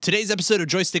Today's episode of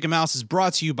Joystick and Mouse is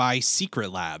brought to you by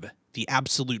Secret Lab, the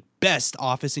absolute best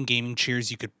office and gaming chairs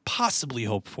you could possibly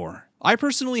hope for. I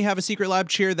personally have a Secret Lab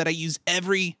chair that I use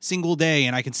every single day,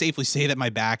 and I can safely say that my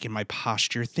back and my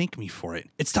posture thank me for it.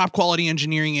 Its top quality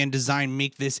engineering and design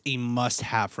make this a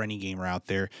must-have for any gamer out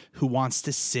there who wants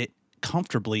to sit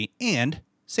comfortably and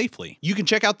safely. You can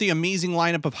check out the amazing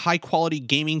lineup of high-quality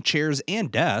gaming chairs and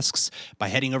desks by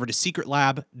heading over to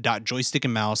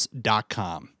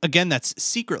secretlab.joystickandmouse.com. Again, that's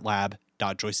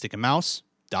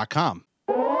secretlab.joystickandmouse.com.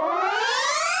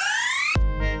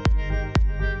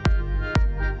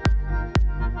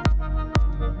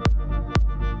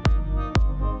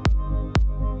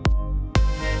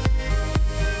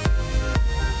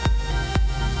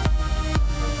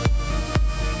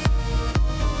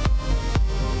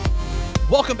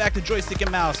 Welcome back to Joystick and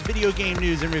Mouse, video game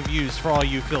news and reviews for all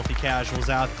you filthy casuals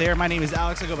out there. My name is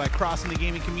Alex. I go by Cross in the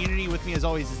gaming community. With me, as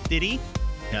always, is Diddy.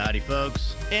 Howdy,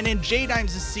 folks. And in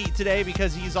J-Dimes' seat today,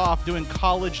 because he's off doing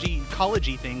college-y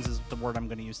things is the word I'm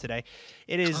going to use today.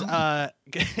 It is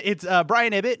it's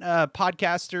Brian Ibbett,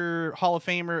 podcaster, Hall of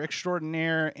Famer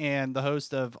extraordinaire, and the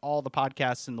host of all the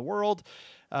podcasts in the world,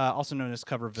 also known as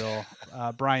Coverville.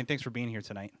 Brian, thanks for being here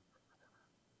tonight.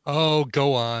 Oh,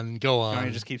 go on. You want me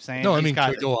to just keep saying? No, I mean,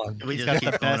 go on. He's got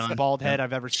the best bald head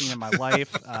I've ever seen in my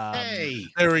life. Hey,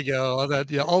 there we go. All of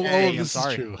this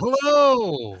is true.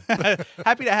 Hello.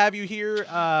 Happy to have you here.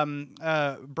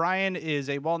 Brian is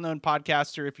a well-known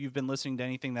podcaster. If you've been listening to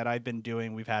anything that I've been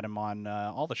doing, we've had him on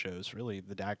all the shows, really.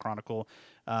 The Dad Chronicle.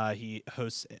 He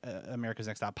hosts America's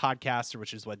Next Top Podcaster,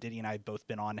 which is what Diddy and I have both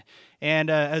been on.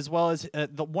 And as well as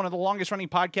one of the longest-running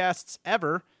podcasts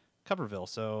ever, Coverville.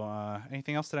 So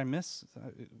anything else that I miss?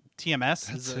 TMS.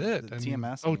 That's it.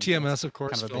 TMS. TMS, of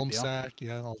course. Kind of Film Sack.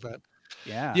 Yeah, all that.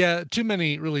 Yeah. Yeah. Too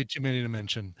many to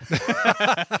mention.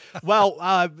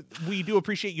 Well, we do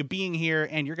appreciate you being here,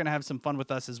 and you're going to have some fun with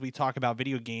us as we talk about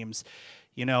video games.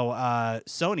 You know,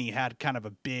 Sony had kind of a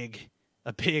big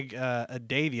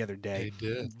day the other day. They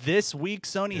did. This week,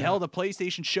 Sony held a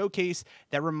PlayStation showcase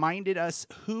that reminded us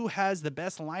who has the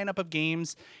best lineup of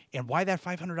games and why that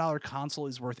 $500 console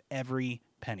is worth every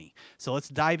penny. So let's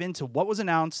dive into what was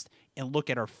announced and look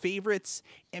at our favorites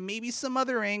and maybe some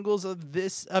other angles of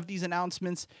these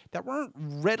announcements that weren't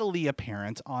readily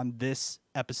apparent on this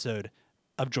episode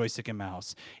of Joystick and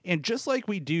Mouse. And just like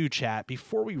we do, chat,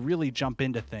 before we really jump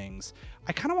into things,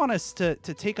 I kind of want us to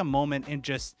take a moment and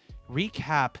just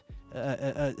recap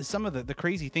some of the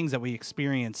crazy things that we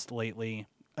experienced lately.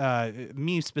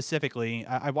 Me specifically,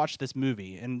 I watched this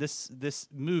movie, and this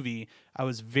movie I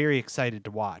was very excited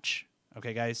to watch.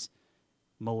 Okay, guys,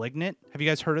 Malignant. Have you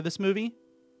guys heard of this movie?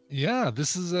 Yeah,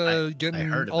 this is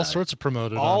getting all sorts of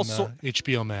promoted on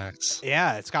HBO Max.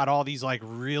 Yeah, it's got all these like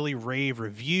really rave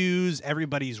reviews.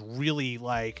 Everybody's really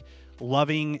like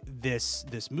loving this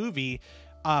movie.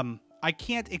 I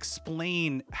can't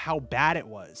explain how bad it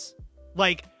was.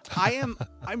 Like I'm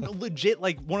legit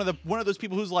like one of those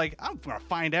people who's like, I'm gonna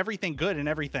find everything good in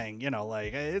everything,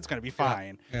 like it's gonna be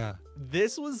fine. Yeah.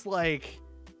 This was like,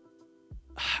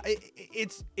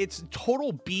 it's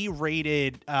total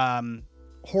B-rated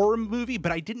horror movie,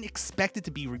 but I didn't expect it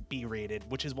to be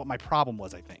B-rated, which is what my problem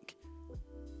was. I think.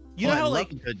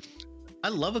 I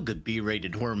love a good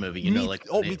B-rated horror movie. Me too.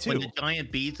 When the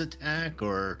giant bees attack,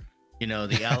 or the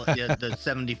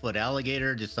 70-foot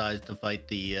alligator decides to fight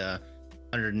the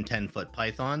 110-foot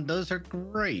python. Those are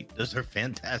great. Those are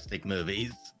fantastic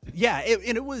movies. Yeah,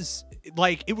 it was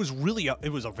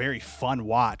a very fun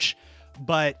watch.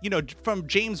 But, from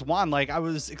James Wan, like I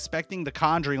was expecting The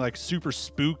Conjuring, like super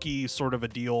spooky sort of a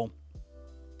deal.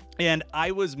 And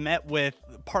I was met with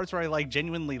parts where I like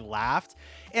genuinely laughed.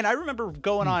 And I remember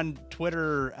going on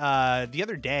Twitter the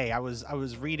other day. I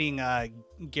was reading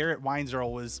Garrett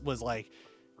Weinzierl was like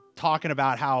talking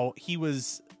about how he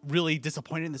was really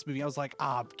disappointed in this movie. I was like,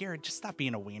 Garrett, just stop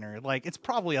being a wiener. Like, it's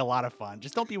probably a lot of fun.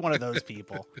 Just don't be one of those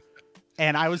people.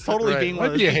 And I was totally being one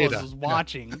of those people who was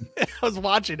watching. Yeah. I was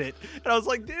watching it, and I was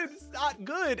like, dude, it's not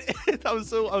good. I was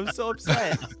so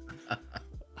upset.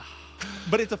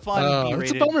 But it's a fun B-rated.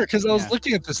 It's a bummer because I was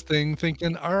looking at this thing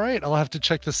thinking, all right, I'll have to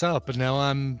check this out. But now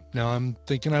I'm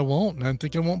thinking I won't, and I'm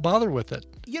thinking I won't bother with it.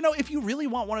 If you really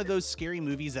want one of those scary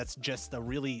movies that's just a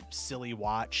really silly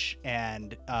watch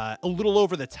and a little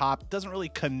over the top, doesn't really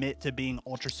commit to being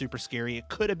ultra super scary. It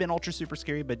could have been ultra super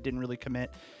scary, but didn't really commit.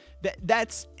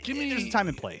 There's a time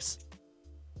and place.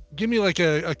 Give me like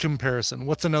a comparison.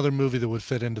 What's another movie that would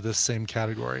fit into this same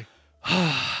category?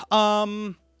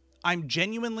 I'm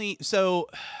genuinely so.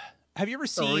 Have you ever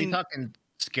seen? Are we talking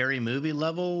scary movie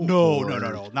level? No,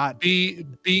 not B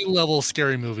level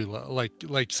scary movie,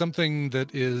 like something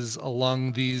that is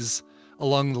along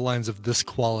along the lines of this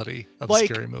quality of Like-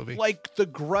 a scary movie. Like The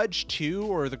Grudge 2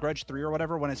 or The Grudge 3 or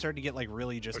whatever, when it started to get like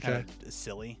really just Okay. kind of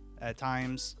silly at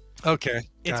times. Okay,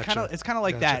 It's gotcha. kind of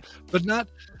like Gotcha. that.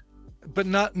 but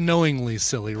not knowingly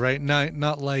silly, right?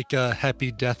 Not like a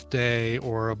Happy Death Day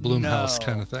or a Blumhouse No.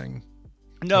 kind of thing.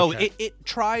 No, Okay. it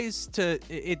tries to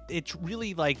it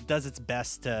really like does its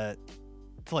best to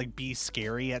like be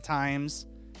scary at times.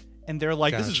 And they're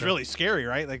like, this is Gotcha. really scary,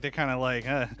 right? Like they're kind of like,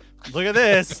 look at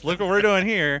this, look what we're doing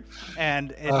here,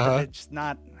 and it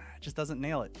just doesn't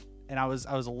nail it. And I was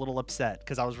a little upset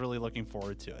because I was really looking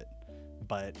forward to it,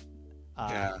 but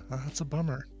Yeah, that's a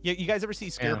bummer. you guys ever see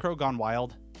Scarecrow Gone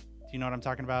Wild? Do you know what I'm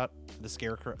talking about? The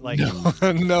Scarecrow, like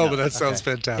No, but that sounds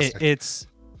Okay. fantastic. it's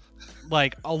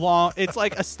like it's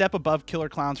like a step above Killer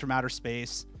Clowns from Outer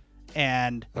Space,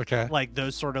 and Okay. like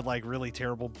those sort of like really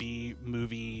terrible B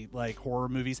movie like horror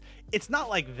movies. It's not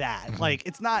like that. Mhm. Like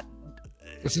it's not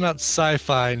It's not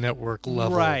sci-fi network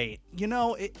level. right. You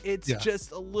know, it's Yeah.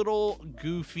 just a little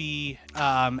goofy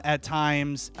at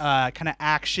times, kind of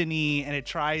actiony, and it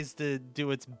tries to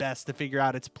do its best to figure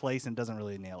out its place and doesn't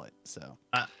really nail it. So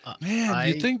Man,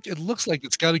 you think it looks like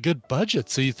it's got a good budget,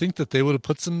 so you think that they would have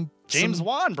put some James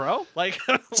Wan, bro, like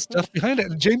stuff behind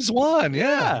it. James Wan, yeah,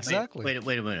 Yeah. exactly.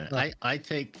 Wait a minute. Right. I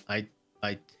take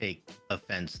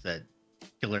offense that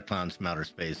Killer Clowns from Outer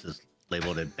Space is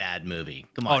labeled a bad movie.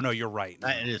 Come on. Oh no, you're right. No.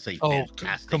 It is a Oh,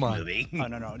 fantastic come on. movie. Oh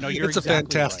no, you're It's a exactly right.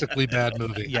 fantastically bad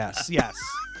movie. Yes.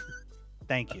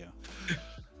 Thank you.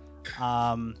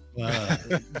 Uh,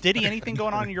 Diddy, anything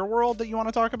going on in your world that you want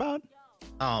to talk about?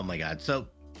 Oh my god. So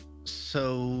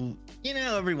you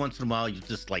know, every once in a while you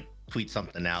just like tweet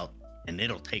something out and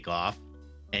it'll take off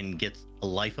and gets a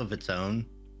life of its own.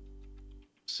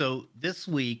 So this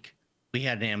week we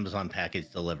had an Amazon package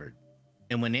delivered.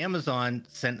 And when Amazon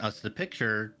sent us the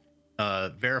picture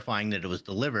verifying that it was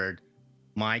delivered,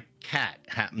 my cat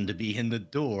happened to be in the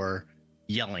door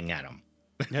yelling at him.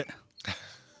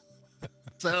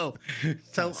 So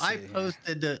Let's I see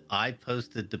here.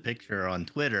 posted the picture on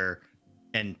Twitter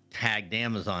and tagged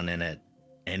Amazon in it,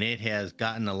 and it has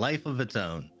gotten a life of its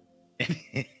own.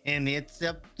 And it's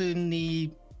up to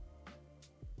the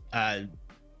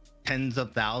tens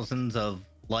of thousands of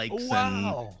likes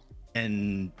wow.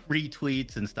 and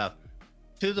retweets and stuff,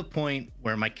 to the point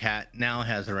where my cat now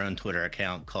has her own Twitter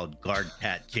account called Guard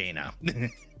Cat Jaina.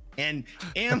 And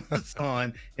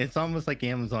Amazon, it's almost like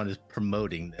Amazon is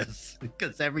promoting this,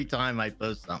 because every time I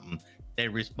post something, they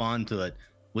respond to it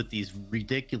with these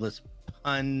ridiculous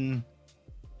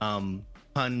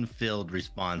pun-filled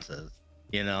responses.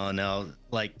 You know, now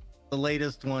like the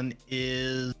latest one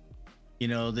is, you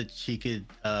know, that she could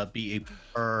be a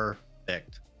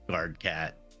perfect guard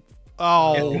cat.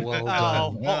 Oh, well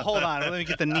done. Hold on. Let me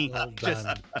get the knee. Well Just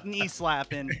done. knee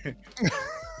slapping.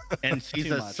 And she's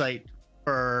Too a much. sight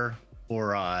for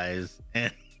 4 eyes,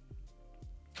 and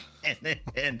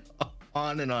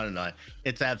on and on and on.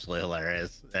 It's absolutely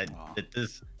hilarious that, Aw. that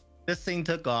this thing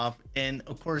took off. And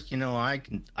of course, you know, I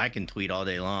can tweet all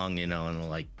day long, you know, and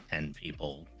like 10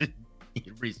 people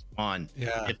respond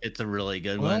Yeah. if it's a really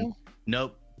good one.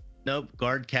 Well, Nope.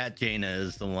 Guard Cat Jaina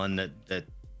is the one that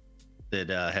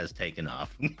has taken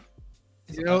off.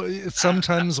 you know,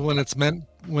 sometimes when it's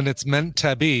meant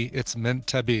to be, it's meant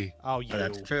to be. Oh, you.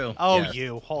 That's true. Oh, Yes.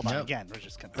 you. Hold on. Yep. Again, we're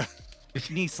just gonna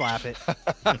knee slap it.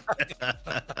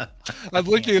 I'm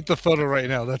looking at the photo right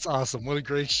now. That's awesome. What a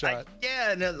great shot.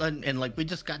 Yeah, and like we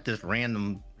just got this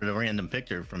random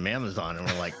picture from Amazon, and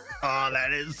we're like, oh,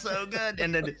 that is so good,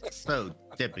 and then it's so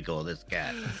typical of this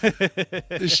cat.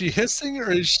 Is she hissing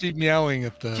or is she meowing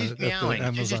at the? She's at the meowing.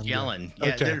 Amazon She's just guy? yelling.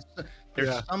 Yeah, Okay. there's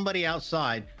Yeah. somebody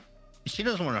outside. She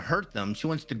doesn't want to hurt them. She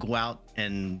wants to go out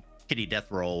and kitty death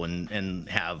roll and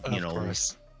have, you Of know,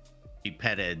 course. be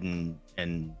petted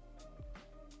and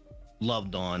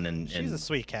loved on and She's a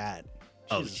sweet cat.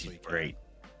 oh, a she's sweet cat. great.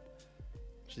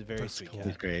 She's a very That's sweet cool.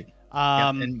 She's cat. great.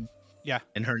 Um, yeah.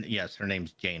 And her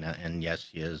name's Jaina, and yes,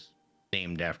 she is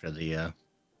named after the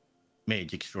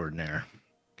mage extraordinaire.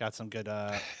 got some good.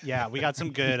 Yeah, we got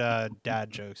some good dad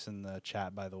jokes in the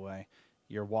chat. By the way,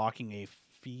 you're walking a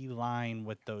feline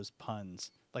with those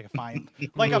puns, like a fine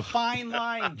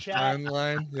line. Chat. Fine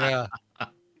line. Yeah.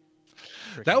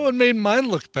 Freaking That one made mine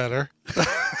look better.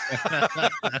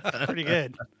 pretty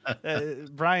good.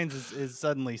 Brian's is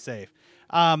suddenly safe.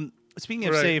 Speaking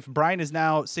of Right. safe, Brian is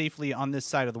now safely on this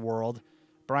side of the world.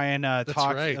 Brian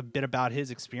talked right. a bit about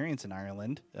his experience in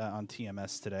Ireland on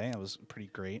TMS today. It was pretty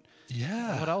great.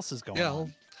 Yeah. What else is going Yeah.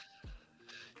 on?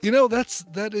 You know,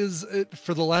 that is it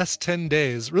for the last 10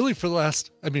 days. Really for the last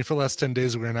 10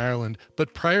 days we were in Ireland,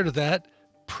 but prior to that,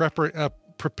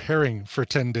 preparing for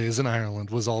 10 days in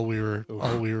Ireland was all we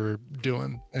were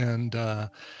doing. And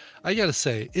I gotta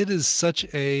say, it is such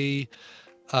a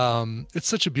it's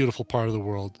such a beautiful part of the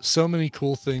world. So many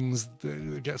cool things.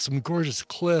 They got some gorgeous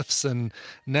cliffs and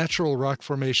natural rock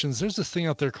formations. There's this thing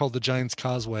out there called the Giant's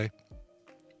Causeway,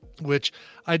 which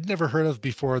I'd never heard of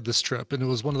before this trip. And it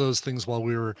was one of those things while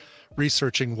we were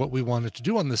researching what we wanted to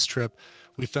do on this trip,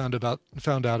 we found out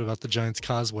about the Giant's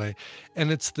Causeway.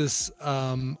 And it's this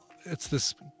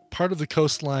part of the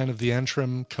coastline of the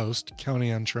Antrim coast,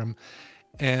 County Antrim.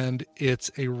 And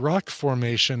it's a rock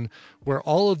formation where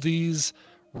all of these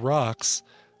rocks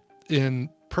in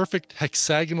perfect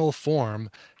hexagonal form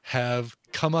have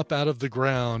come up out of the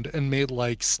ground and made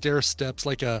like stair steps,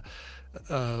 like a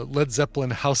Led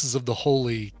Zeppelin Houses of the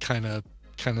Holy kind of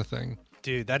thing.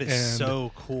 Dude, that is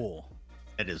so cool.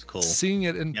 That is cool. Seeing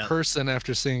it in person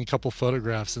after seeing a couple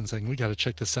photographs and saying, we got to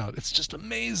check this out. It's just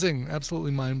amazing.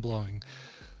 Absolutely mind blowing.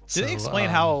 Did they explain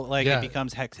how it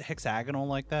becomes hexagonal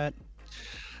like that?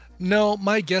 No,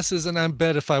 my guess is, and I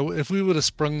bet if we would have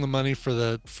sprung the money for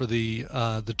the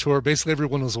tour, basically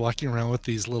everyone was walking around with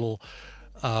these little,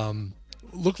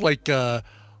 look like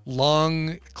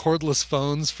long cordless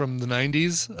phones from the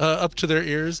 90s up to their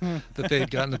ears that they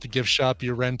had gotten at the gift shop.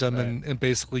 You rent them and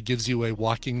basically gives you a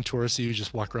walking tour, so you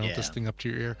just walk around with this thing up to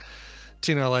your ear.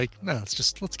 Tina like, no,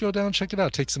 let's go down, check it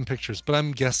out, take some pictures. But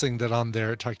I'm guessing that on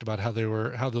there it talked about how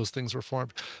those things were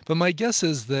formed. But my guess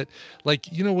is that, like,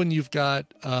 when you've got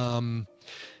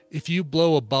if you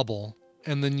blow a bubble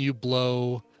and then you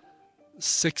blow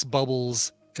 6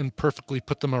 bubbles and perfectly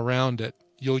put them around it,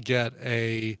 you'll get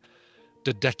a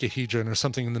dodecahedron or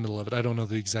something in the middle of it. I don't know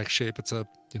the exact shape. It's a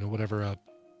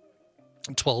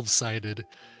 12-sided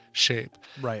shape.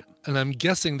 Right. And I'm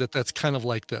guessing that that's kind of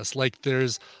like this. Like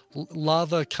there's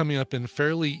lava coming up in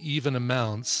fairly even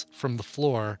amounts from the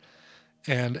floor.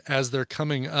 And as they're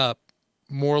coming up,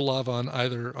 more lava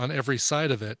on every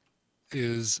side of it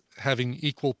is having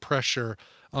equal pressure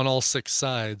on all 6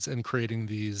 sides and creating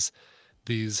these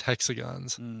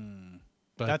hexagons.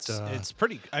 But it's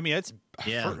pretty, I mean, it's,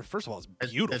 first of all, it's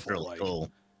beautiful. It's really cool.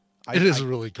 It is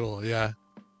really cool. Yeah.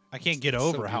 I can't get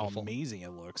over how amazing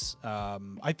it looks.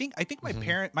 I think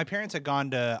my parents had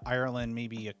gone to Ireland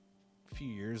maybe a few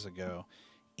years ago,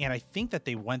 and I think that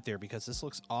they went there because this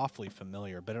looks awfully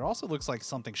familiar. But it also looks like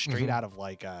something straight out of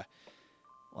like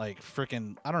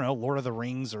freaking, I don't know, Lord of the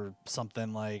Rings or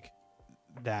something like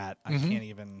that. I can't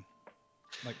even.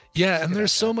 And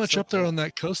there's so much up there on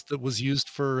that coast that was used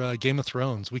for Game of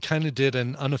Thrones. We kind of did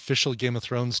an unofficial Game of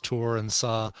Thrones tour and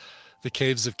saw the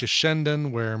caves of Cashenden,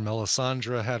 where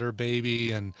Melisandre had her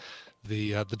baby, and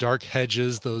the dark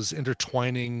hedges, those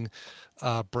intertwining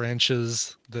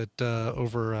branches that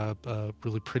over a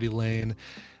really pretty lane.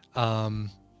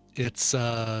 It's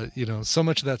so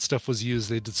much of that stuff was used.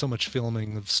 They did so much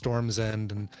filming of Storm's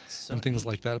End and things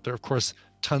like that up there. Of course,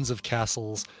 tons of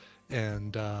castles,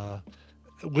 and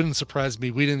it wouldn't surprise me.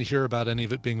 We didn't hear about any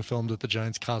of it being filmed at the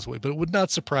Giant's Causeway, but it would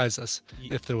not surprise us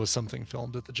if there was something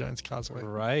filmed at the Giant's Causeway.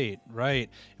 Right.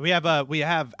 We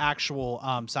have actual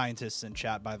scientists in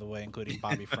chat, by the way, including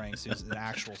Bobby Franks, who's an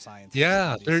actual scientist.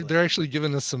 Yeah, they're actually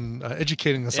giving us some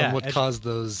educating us on what caused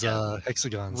those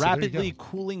hexagons. Rapidly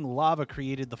cooling lava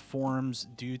created the forms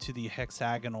due to the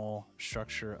hexagonal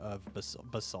structure of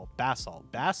basalt. Bath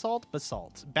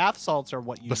salts are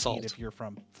what you need if you're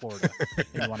from Florida and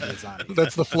you want to be a zombie.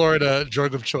 That's the Florida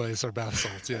drug of choice, or bath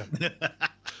salts. Yeah.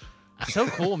 So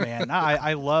cool, man.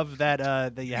 I love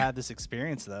that you had this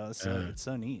experience though. It's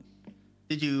so neat.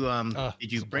 Did you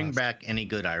bring back any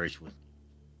good Irish whiskey?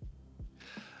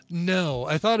 No,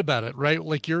 I thought about it. Right,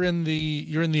 like you're in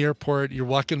the airport, you're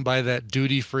walking by that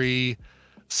duty free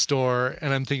store,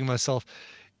 and I'm thinking to myself,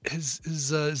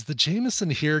 is the Jameson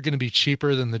here going to be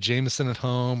cheaper than the Jameson at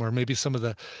home, or maybe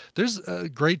there's a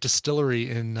great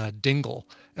distillery in Dingle,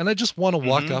 and I just want to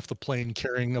walk off the plane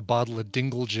carrying a bottle of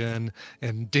Dingle gin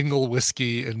and Dingle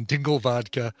whiskey and Dingle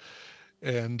vodka,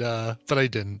 and but I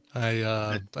didn't.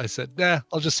 I said,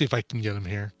 I'll just see if I can get them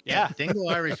here. Yeah, Dingle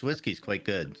Irish whiskey is quite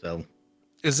good. So,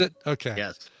 is it okay?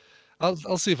 Yes,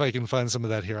 I'll see if I can find some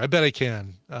of that here. I bet I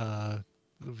can.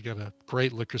 We've got a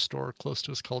great liquor store close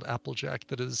to us called Applejack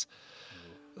that is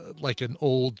like an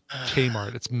old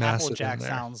Kmart. It's massive. Applejack in there.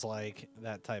 Sounds like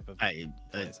that type of place.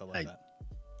 I love that.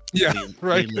 Yeah,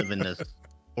 right. We live in this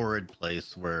horrid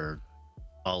place where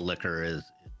all liquor is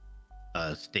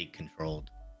state controlled.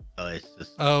 So it's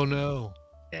just. Oh no.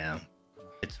 Yeah,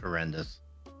 it's horrendous,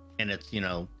 and it's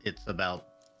it's about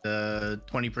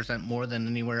 20% more than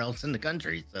anywhere else in the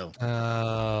country. So.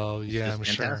 Oh yeah, I'm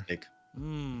fantastic.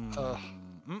 sure.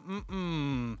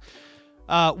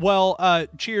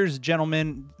 Cheers,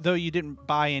 gentlemen. Though you didn't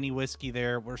buy any whiskey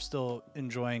there, we're still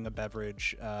enjoying a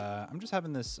beverage. I'm just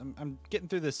having this. I'm getting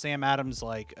through this Sam Adams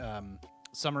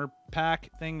summer pack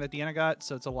thing that Deanna got.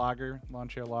 So it's a lager, lawn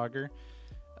chair lager.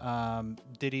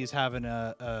 Diddy's having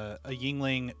a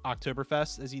Yingling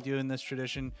Oktoberfest, as you do in this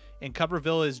tradition, and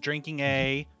Coverville is drinking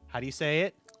a, how do you say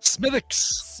it?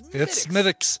 Smithwick's. It's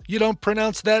Smithwick's. You don't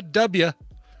pronounce that W.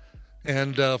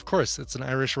 And of course, it's an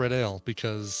Irish red ale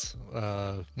because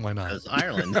why not? Because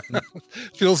Ireland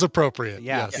Feels appropriate.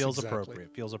 Yeah, Yes, feels exactly.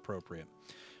 appropriate. Feels appropriate.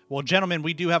 Well, gentlemen,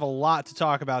 we do have a lot to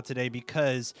talk about today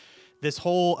because this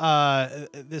whole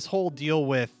deal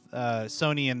with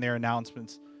Sony and their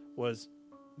announcements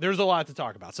there's a lot to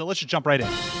talk about. So let's just jump right in.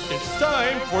 It's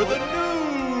time for the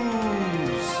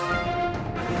news.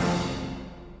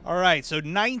 All right, so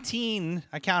 19,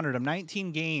 I counted them,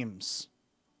 19 games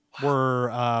were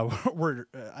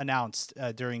announced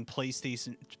during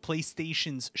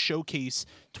PlayStation's Showcase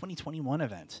 2021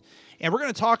 event, and we're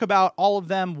going to talk about all of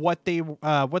them, what they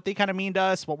kind of mean to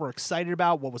us, what we're excited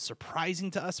about, what was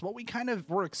surprising to us, what we kind of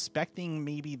were expecting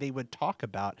maybe they would talk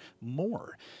about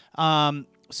more.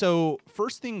 So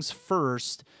first things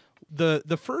first,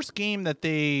 the first game that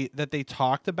they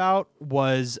talked about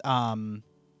was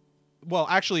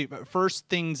first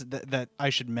things that I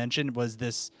should mention was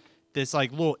this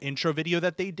like little intro video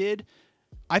that they did.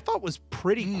 I thought was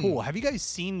pretty cool. Have you guys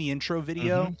seen the intro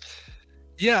video? Mm-hmm.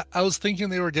 Yeah, I was thinking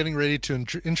they were getting ready to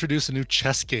introduce a new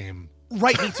chess game.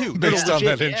 Right, me too. Based on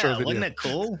that intro yeah, video. wasn't it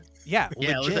cool? Yeah,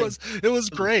 Yeah, legit. It was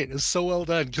great. It was so well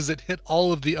done because it hit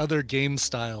all of the other game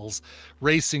styles,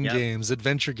 racing games,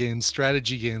 adventure games,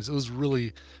 strategy games. It was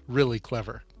really, really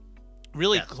clever.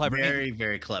 Really Yes, clever. Very,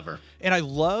 very clever. And I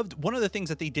loved one of the things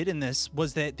that they did in this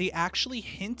was that they actually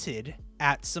hinted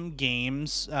at some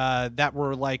games that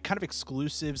were like kind of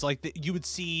exclusives. Like you would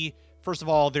see, first of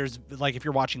all, there's like if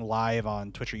you're watching live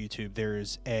on Twitch or YouTube,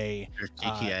 there's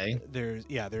GTA.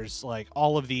 There's like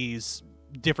all of these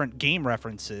different game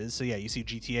references. So yeah, you see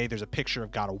GTA. There's a picture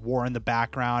of God of War in the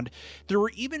background. There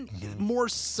were even more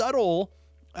subtle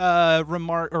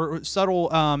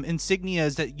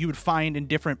insignias that you would find in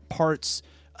different parts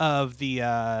of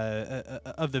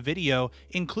the video,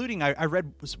 including I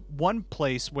read one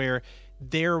place where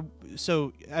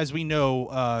so as we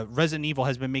know, Resident Evil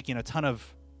has been making a ton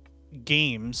of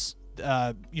games,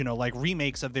 like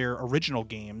remakes of their original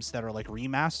games that are like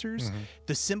remasters.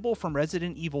 The symbol from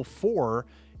Resident Evil 4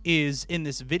 is in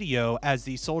this video as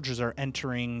the soldiers are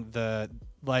entering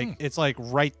it's like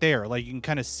right there, like you can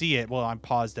kind of see it. Well, I'm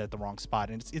paused at the wrong spot,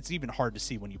 and it's even hard to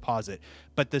see when you pause it,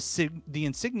 but the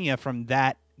insignia from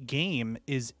that game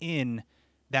is in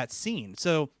that scene.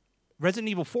 So Resident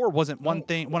Evil 4 wasn't one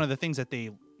of the things that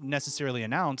they necessarily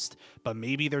announced, but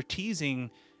maybe they're teasing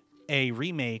a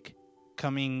remake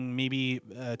coming, maybe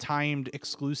timed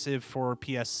exclusive for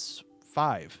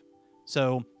PS5.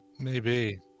 So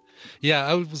maybe, yeah,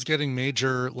 I was getting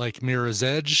major like Mirror's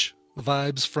Edge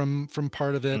vibes from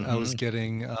part of it. I was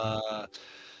getting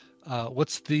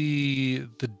what's the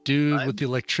dude with the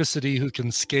electricity who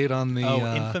can skate on the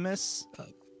Infamous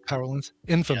power lines?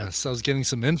 Infamous. Yeah. I was getting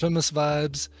some Infamous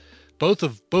vibes, both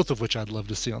of which I'd love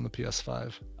to see on the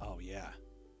PS5. Oh yeah.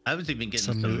 I was even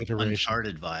getting some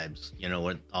Uncharted vibes,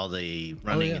 with all the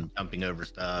running and jumping over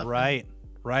stuff. Right.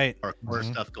 Parkour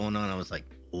stuff going on. I was like,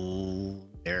 oh,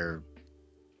 they're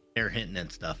hinting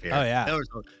at stuff here. Oh yeah. There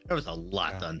was a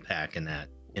lot to unpack in that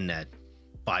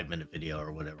 5-minute video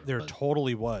or whatever. There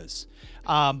totally was.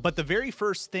 But the very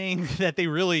first thing that they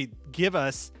really give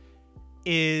us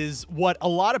is what a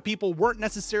lot of people weren't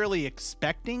necessarily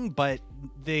expecting, but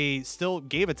they still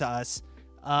gave it to us.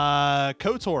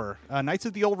 KOTOR, Knights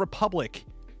of the Old Republic,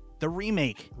 the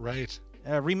remake, right?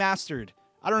 Remastered.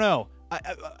 I don't know.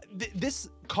 This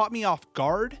caught me off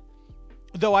guard,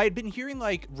 though. I had been hearing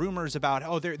like rumors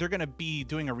about they're going to be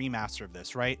doing a remaster of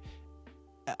this, right?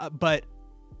 But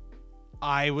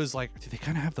I was like, do they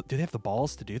have the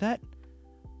balls to do that?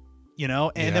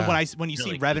 And then when you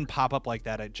see Revan pop up like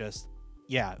that, I just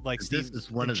this is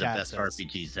one of the best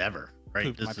RPGs ever, right?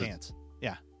 Pooped my pants.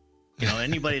 Yeah.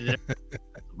 Anybody that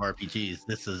RPGs,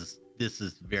 this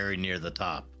is very near the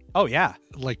top. Oh yeah,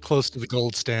 like close to the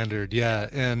gold standard. Yeah,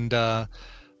 and this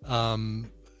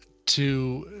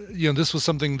was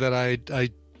something that I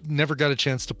never got a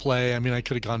chance to play. I mean, I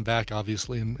could have gone back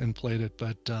obviously and played it,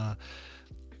 but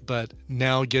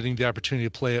now getting the opportunity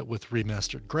to play it with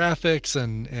remastered graphics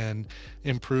and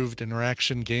improved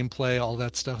interaction, gameplay, all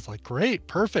that stuff, it's like great,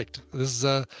 perfect. This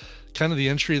is kind of the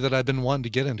entry that I've been wanting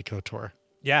to get into KOTOR.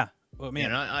 Yeah. Well,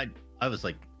 man, I was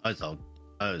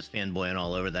I was fanboying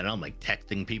all over that. I'm like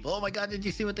texting people. Oh my god, did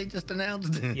you see what they just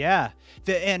announced? Yeah,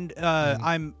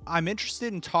 I'm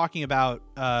interested in talking about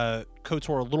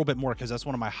KOTOR a little bit more because that's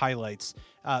one of my highlights.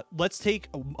 Let's take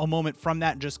a moment from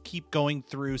that and just keep going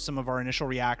through some of our initial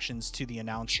reactions to the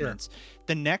announcements. Sure.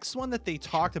 The next one that they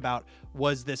talked about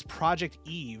was this Project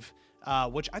Eve,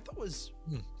 which I thought was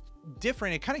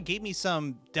different. It kind of gave me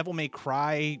some Devil May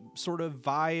Cry sort of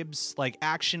vibes, like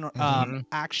action,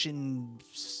 action,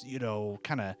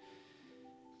 kind of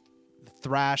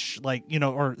thrash, like,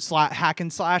 or hack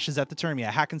and slash. Is that the term? Yeah,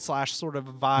 hack and slash sort of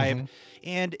vibe.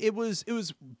 And it was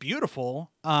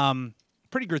beautiful.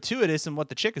 Pretty gratuitous in what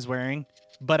the chick is wearing,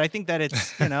 but I think that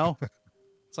it's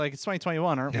it's like it's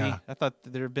 2021, aren't we? I thought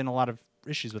there have been a lot of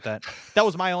issues with that. That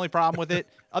was my only problem with it.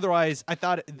 Otherwise, I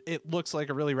thought it looks like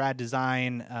a really rad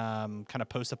design, kind of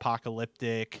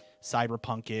post-apocalyptic,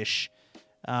 cyberpunkish,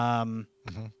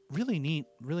 really neat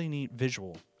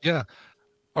visual. Yeah.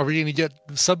 Are we going to get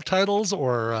subtitles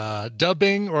or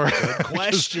dubbing? Or good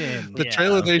question. The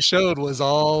trailer they showed was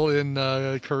all in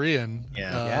Korean.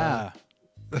 Yeah.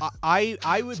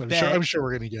 I would bet. I'm sure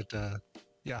we're going to get.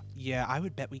 Yeah, I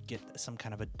would bet we get some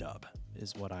kind of a dub.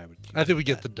 Is what I would. I think we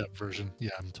get the dub version. Yeah,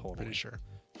 I'm pretty sure.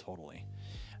 Totally.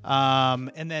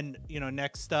 And then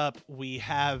next up we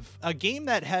have a game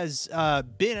that has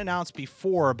been announced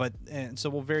before, and so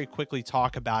we'll very quickly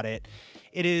talk about it.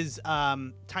 It is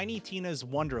Tiny Tina's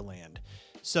Wonderland.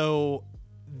 So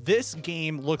this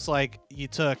game looks like you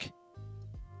took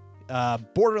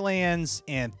Borderlands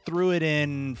and threw it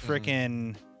in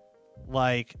frickin'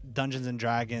 like Dungeons and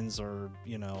Dragons, or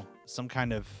some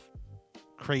kind of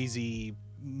crazy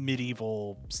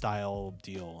medieval style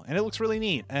deal, and it looks really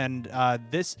neat. And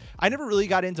this, I never really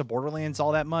got into Borderlands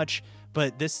all that much,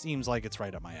 but this seems like it's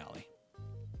right up my alley.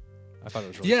 I thought it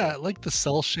was really cool. Like the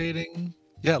cell shading.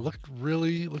 Yeah, it looked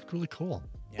really cool.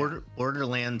 Yeah.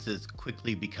 Borderlands is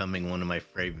quickly becoming one of my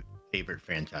favorite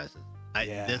franchises.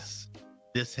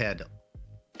 This had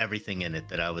everything in it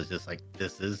that I was just like,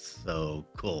 this is so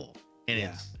cool.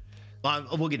 And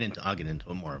I'll get into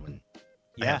it more when.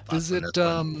 Is it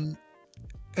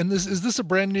and is this a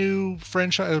brand new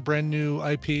franchise, a brand new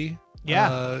IP?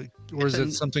 Yeah. Or is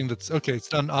it something that's okay?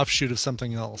 It's not an offshoot of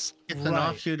something else. It's an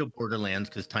offshoot of Borderlands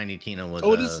because Tiny Tina was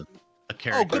a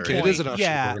character. Oh, good point. It is an offshoot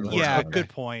of Borderlands. Okay. Good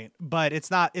point. But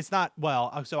it's not.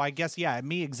 Well, so I guess it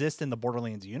may exist in the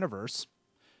Borderlands universe.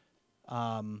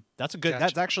 That's a good. Gotcha.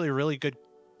 That's actually a really good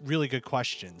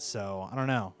question. So I don't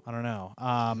know.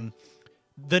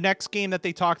 The next game that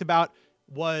they talked about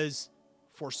was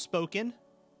Forspoken.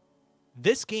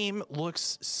 This game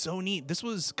looks so neat. This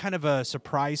was kind of a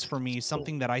surprise for me,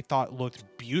 something that I thought looked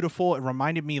beautiful. It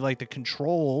reminded me, like, the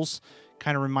controls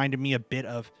kind of reminded me a bit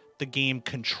of the game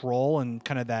Control, and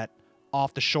kind of that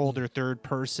off-the-shoulder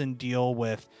third-person deal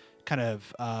with kind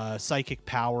of psychic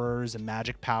powers and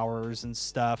magic powers and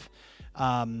stuff.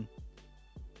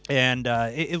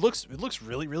 It looks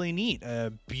really, really neat.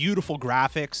 Beautiful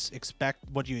graphics. Expect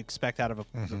what you expect out of a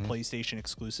PlayStation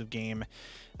exclusive game.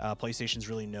 PlayStation's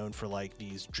really known for like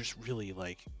these just really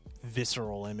like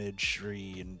visceral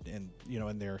imagery and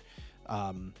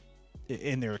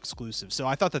in their exclusives. So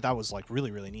I thought that was like really,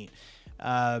 really neat.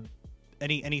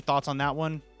 Any thoughts on that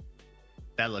one?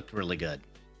 That looked really good.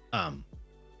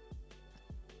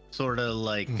 Sort of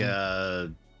like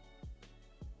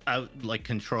I like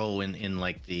Control in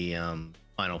like the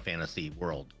Final Fantasy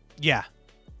world. Yeah,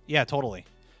 totally.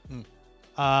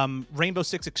 Rainbow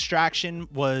Six Extraction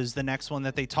was the next one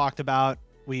that they talked about.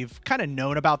 We've kind of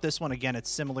known about this one. Again,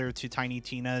 it's similar to Tiny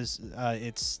Tina's.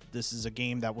 This is a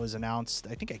game that was announced,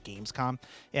 I think, at Gamescom,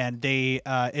 and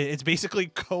it's basically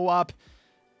co-op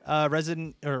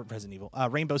Resident Evil,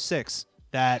 Rainbow Six,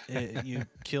 that you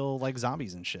kill like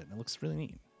zombies and shit. It looks really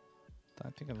neat. I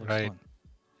think it looks fun.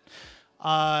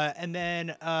 And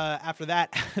then after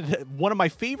that, one of my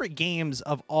favorite games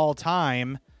of all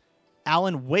time,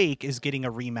 Alan Wake, is getting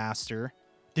a remaster.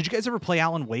 Did you guys ever play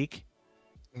Alan Wake?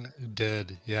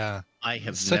 Did, yeah. I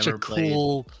have such never a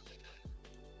cool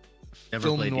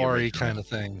film noir kind of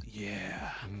thing.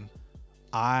 Yeah.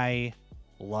 I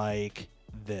like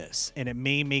this, and it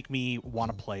may make me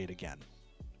want to play it again.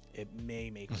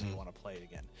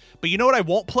 But you know what I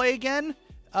won't play again?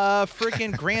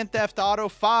 Freaking Grand Theft Auto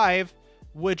 5,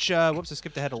 which whoops, I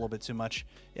skipped ahead a little bit too much.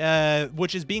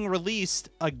 Which is being released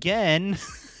again.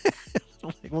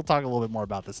 We'll talk a little bit more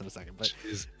about this in a second. But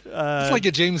it's like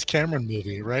a James Cameron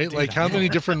movie, right? Dude, like how many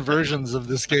different versions of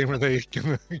this game are they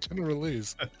gonna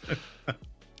release?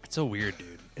 It's so weird,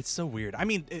 dude. It's so weird. I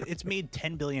mean, it's made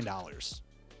 $10 billion.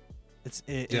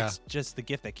 It's just the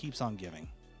gift that keeps on giving.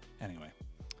 Anyway,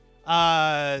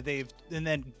 and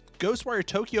then Ghostwire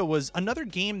Tokyo was another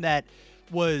game that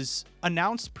was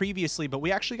announced previously, but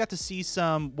we actually got to see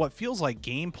some what feels like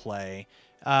gameplay,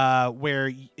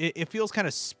 where it feels kind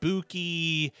of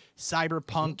spooky,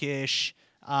 cyberpunkish,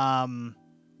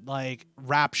 like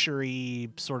rapture-y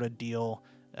sort of deal.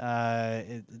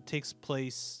 It takes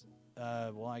place,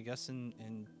 well, I guess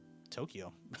in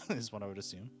Tokyo is what I would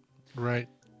assume. Right.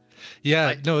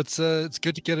 Yeah. No, it's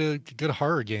good to get a good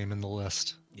horror game in the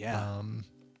list. Yeah.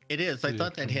 It is. I Yeah,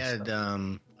 thought that kind of had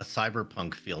stuff. a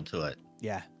cyberpunk feel to it.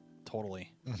 Yeah,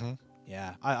 totally. Mhm.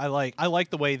 Yeah, I like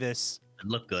the way this. It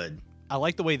looked good. I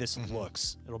like the way this Mhm.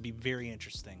 looks. It'll be very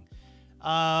interesting.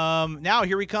 Now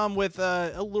here we come with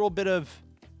a little bit of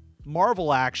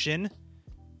Marvel action.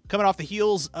 Coming off the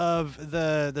heels of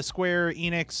the Square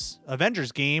Enix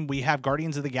Avengers game, we have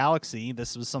Guardians of the Galaxy.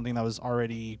 This was something that was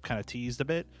already kind of teased a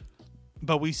bit,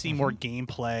 but we see more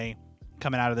gameplay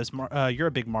coming out of this. You're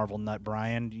a big Marvel nut,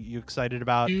 Brian. You excited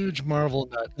about? Huge Marvel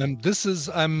nut. And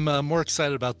I'm more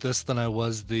excited about this than I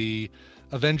was the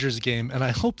Avengers game, and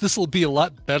I hope this will be a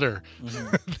lot better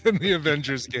than the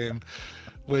Avengers game,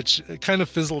 which kind of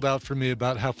fizzled out for me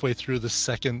about halfway through the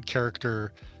second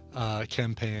character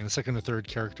campaign, second or third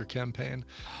character campaign.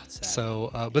 Oh, it's sad.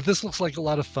 So, but this looks like a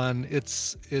lot of fun.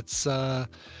 It's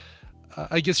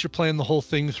I guess you're playing the whole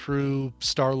thing through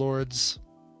Star-Lord's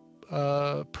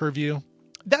purview.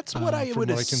 That's what I from would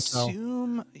what I can tell.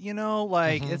 assume,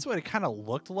 like Mhm. it's what it kind of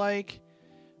looked like,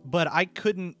 but I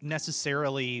couldn't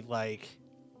necessarily like.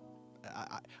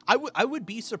 I would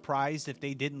be surprised if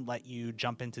they didn't let you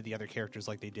jump into the other characters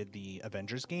like they did the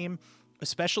Avengers game,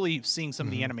 especially seeing some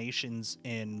of the Mhm. animations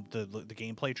in the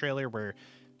gameplay trailer where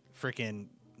freaking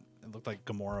it looked like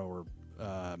Gamora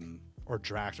or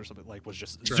Drax or something like was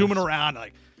just Drax. zooming around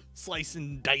like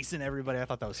slicing, dicing everybody. I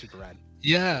thought that was super rad.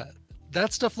 Yeah,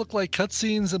 that stuff looked like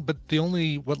cutscenes, but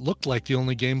what looked like the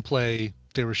only gameplay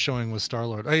they were showing was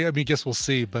Star-Lord. I mean, I guess we'll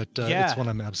see, but Yeah. it's one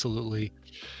I'm absolutely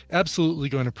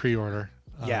going to pre-order.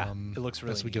 Yeah, it looks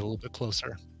really as we get a little bit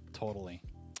closer. Totally.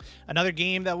 Another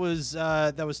game that was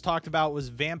talked about was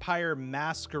Vampire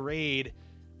Masquerade,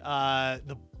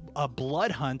 a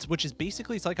Blood Hunt, which is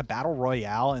basically it's like a battle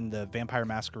royale in the Vampire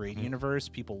Masquerade universe.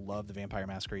 People love the Vampire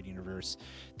Masquerade universe.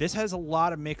 This has a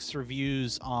lot of mixed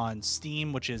reviews on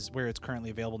Steam, which is where it's currently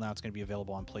available now. It's going to be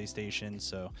available on PlayStation,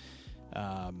 so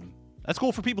that's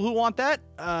cool for people who want that.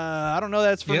 I don't know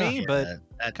that's for Yeah. me, but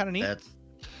that- kinda neat.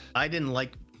 I didn't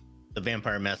like the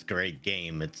Vampire Masquerade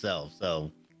game itself,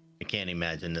 so I can't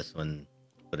imagine this one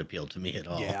would appeal to me at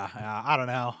all. yeah, I don't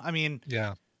know. I mean,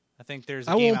 Yeah, I think there's.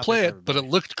 A I game won't out play there for it, but it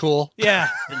everybody. looked cool. Yeah.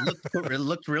 It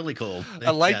looked really cool.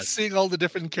 I liked Yes. seeing all the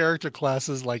different character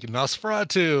classes like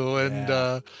Nosferatu and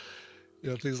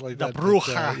Yeah. things like The that. but,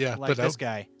 Bruja, yeah, like but this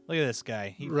guy. Look at this guy.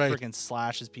 He Right. freaking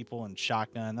slashes people and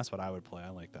shotgun. That's what I would play. I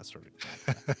like that sort of.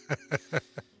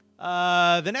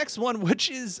 The next one, which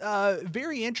is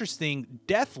very interesting,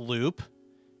 Deathloop.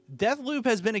 Deathloop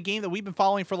has been a game that we've been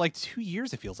following for like 2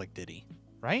 years. It feels like Diddy,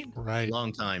 right? right,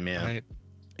 Long time, yeah. right.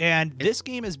 And this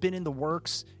game has been in the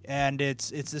works, and it's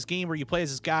this game where you play as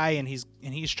this guy, and he's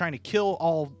trying to kill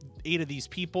all 8 of these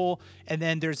people, and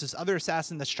then there's this other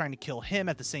assassin that's trying to kill him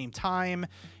at the same time,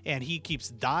 and he keeps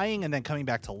dying and then coming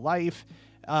back to life.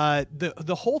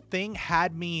 The whole thing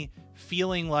had me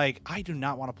feeling like I do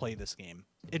not want to play this game.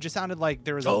 It just sounded like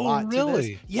there was a Oh, lot to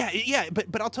really? this. Yeah,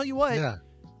 but I'll tell you what. Yeah,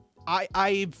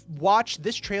 I've watched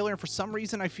this trailer, and for some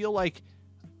reason I feel like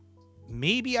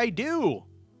maybe I do.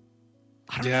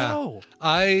 I don't Yeah. know.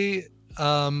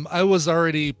 I was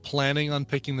already planning on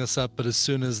picking this up, but as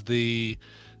soon as the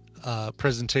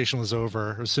presentation was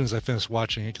over, as soon as I finished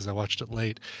watching it, because I watched it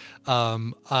late,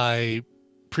 I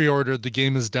pre-ordered. The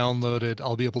game is downloaded.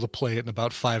 I'll be able to play it in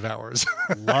about 5 hours.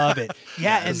 Love it.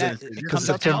 Yeah, and Is that it- it is comes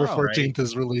out September tomorrow. 14th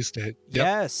is release date. Yep,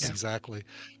 Yes. exactly.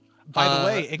 By the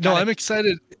way, no, I'm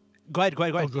excited. Go ahead.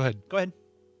 Oh, go ahead. Go ahead.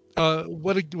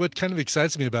 What kind of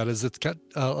excites me about it is it's got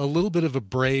a little bit of a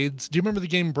Braids. Do you remember the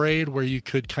game Braid, where you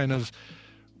could kind of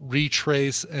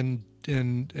retrace and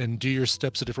do your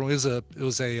steps a different way? It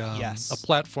was a Yes.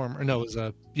 platform, or no, it was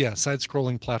a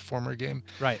side-scrolling platformer game,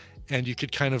 Right. and you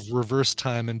could kind of reverse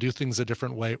time and do things a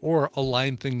different way, or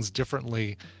align things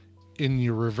differently in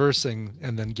your reversing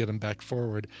and then get them back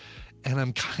forward. And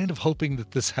I'm kind of hoping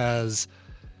that this has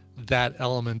that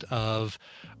element of,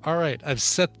 all right, I've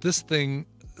set this thing,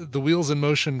 the wheels in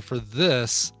motion for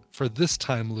this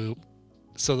time loop,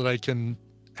 so that I can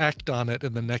act on it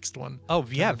in the next one. Oh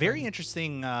yeah, of very thing.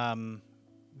 interesting. Hmm.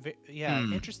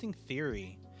 Interesting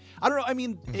theory. I don't know. I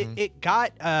mean, Mhm. it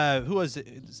got who was it?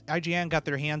 IGN got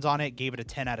their hands on it, gave it a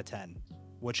 10 out of 10.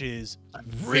 which is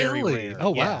very Really? rare.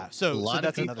 Oh, wow. Yeah. A So lot of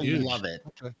that's people another thing. love it.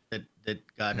 Okay.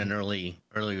 That got an early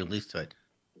release to it.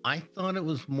 I thought it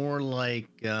was more like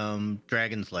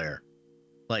Dragon's Lair.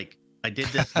 Like I did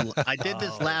this Oh.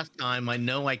 last time. I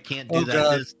know I can't Oh, do that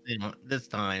God. this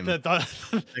time. The I the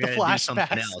gotta do something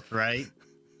flashbacks. else, right?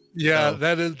 Yeah,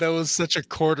 So- that was such a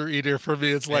quarter eater for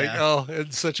me. It's like, Yeah. oh,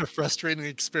 it's such a frustrating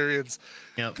experience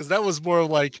Yep. because that was more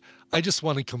like I just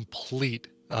want to complete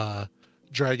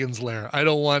Dragon's Lair. I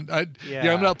don't want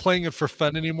Yeah. I'm not playing it for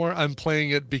fun anymore. I'm playing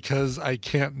it because I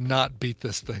can't not beat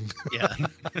this thing. Yeah.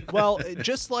 Well,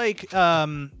 just like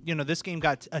this game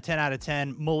got a 10 out of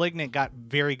 10. Malignant got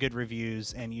very good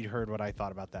reviews, and you heard what I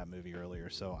thought about that movie earlier.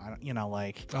 So I don't,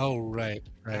 Oh, right.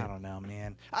 I don't know,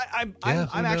 man. I'm Yeah,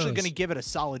 who actually knows? going to give it a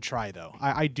solid try, though.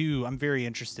 I do. I'm very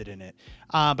interested in it.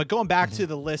 But going back Mm-hmm. to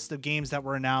the list of games that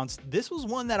were announced, this was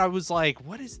one that I was like,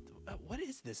 what is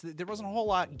this? There wasn't a whole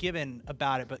lot given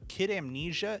about it, but Kid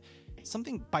Amnesia,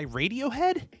 something by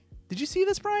Radiohead. Did you see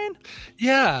this, Brian?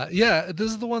 Yeah.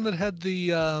 This is the one that had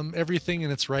the everything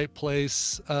in its right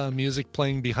place music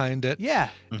playing behind it. Yeah.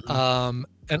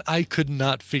 And I could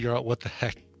not figure out what the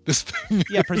heck this thing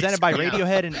Yeah, is. presented by Yeah.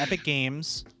 Radiohead and Epic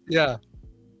Games. Yeah.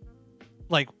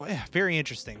 Like, very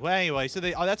interesting. Well, anyway, so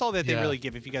that's all that they Yeah. really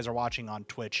give if you guys are watching on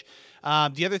Twitch.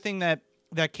 The other thing that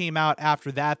came out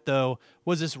after that, though,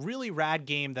 was this really rad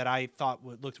game that I thought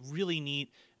looked really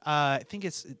neat. I think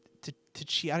it's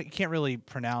Tchia. I can't really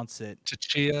pronounce it.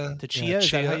 Chia. Tchia,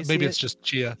 is that how you Maybe see it's it? just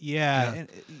Chia. Yeah, Yeah.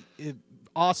 and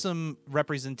awesome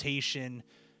representation.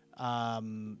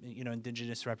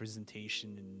 Indigenous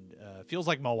representation, and feels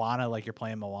like Moana, like you're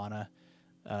playing Moana,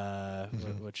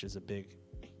 which is a big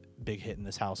hit in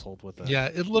this household with Yeah,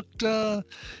 it looked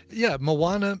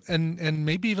Moana and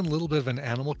maybe even a little bit of an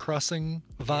Animal Crossing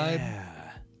vibe.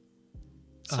 Yeah.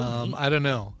 So neat. I don't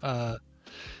know.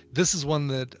 This is one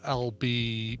that I'll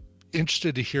be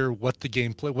interested to hear what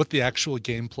the actual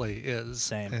gameplay is,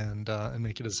 Same. and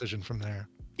make a decision from there.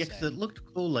 Yeah, 'cause it looked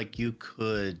cool. Like you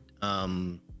could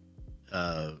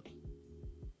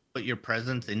put your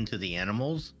presence into the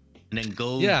animals and then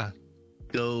go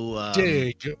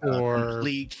Dig or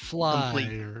complete fly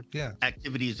or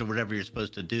activities or whatever you're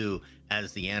supposed to do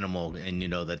as the animal, and you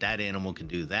know that animal can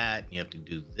do that. You have to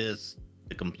do this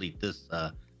to complete this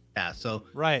task. So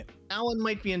Right. that one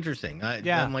might be interesting. Yeah.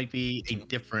 That might be a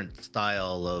different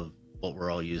style of what we're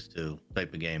all used to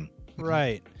type of game.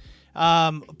 Right.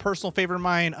 Personal favorite of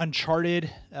mine,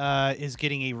 Uncharted, is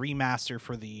getting a remaster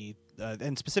for the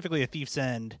and specifically a Thief's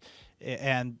End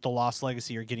and The Lost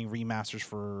Legacy are getting remasters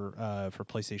for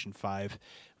PlayStation 5.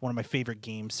 One of my favorite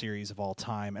game series of all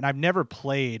time, and I've never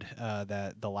played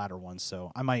the latter one,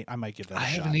 so I might give that a I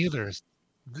shot. haven't either.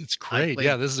 It's great. played-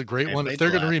 Yeah, this is a great I one. played If they're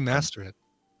the going to last remaster it,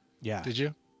 Yeah. did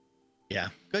you? Yeah,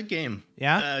 good game.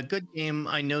 Yeah. Good game.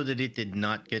 I know that it did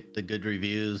not get the good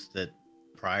reviews that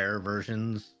prior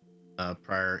versions,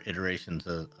 prior iterations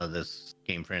of this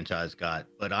game franchise got,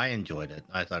 but I enjoyed it.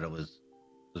 I thought it was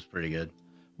pretty good.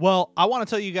 Well, I want to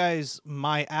tell you guys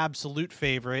my absolute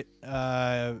favorite,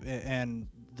 and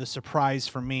the surprise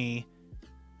for me,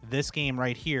 this game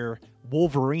right here,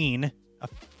 Wolverine, a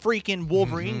freaking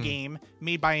Wolverine game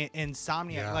made by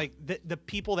Insomniac. Yeah. Like the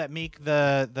people that make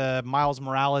the Miles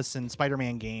Morales and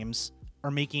Spider-Man games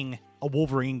are making a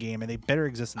Wolverine game, and they better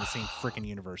exist in the same freaking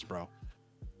universe, bro.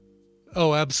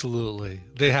 Oh, absolutely.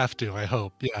 They have to. I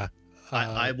hope. Yeah.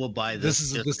 I will buy this, this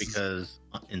is- just this is- because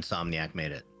Insomniac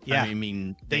made it. Yeah. I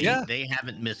mean, they Yeah. they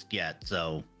haven't missed yet,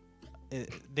 so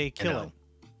They kill know. it.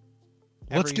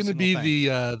 What's Every going to be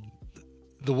single thing.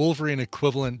 the Wolverine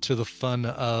equivalent to the fun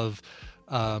of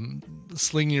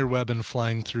slinging your web and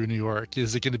flying through New York?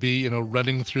 Is it going to be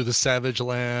running through the Savage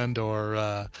Land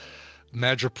or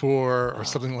Madripoor or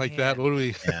something like that? man. What do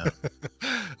we?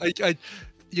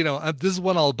 yeah. This is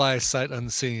one I'll buy sight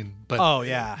unseen. But Oh,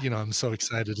 yeah. I'm so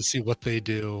excited to see what they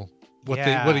do, what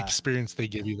Yeah. experience they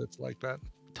give you that's like that.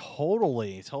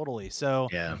 Totally. So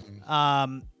Yeah.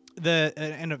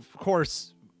 and of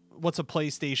course, what's a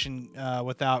PlayStation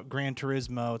without Gran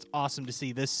Turismo? It's awesome to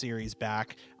see this series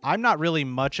back. I'm not really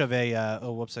much of a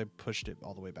whoops, I pushed it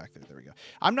all the way back there. There we go.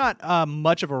 I'm not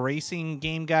much of a racing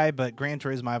game guy, but Gran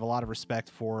Turismo I have a lot of respect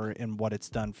for and what it's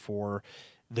done for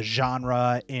the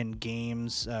genre in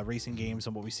games, racing games,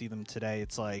 and what we see them today.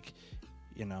 It's like,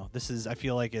 I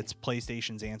feel like it's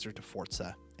PlayStation's answer to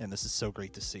Forza, and this is so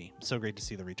great to see. So great to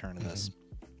see the return of this.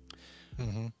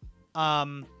 Mm-hmm.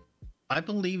 I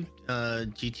believe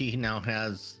GT now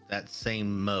has that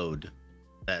same mode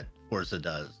that Forza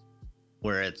does,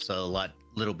 where it's a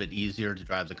little bit easier to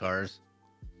drive the cars.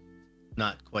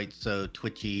 Not quite so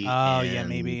twitchy. Oh, yeah, and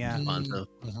maybe, yeah. responsive.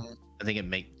 I think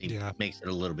it Yeah. makes it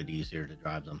a little bit easier to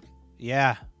drive them,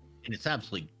 Yeah. and it's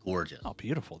absolutely gorgeous. Oh,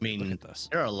 beautiful. I mean, Look at this.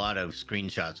 there are a lot of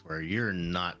screenshots where you're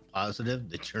not positive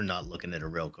that you're not looking at a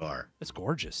real car. It's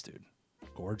gorgeous, dude.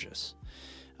 Gorgeous.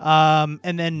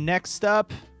 And then next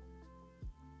up,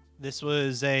 this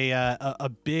was a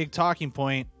big talking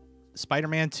point.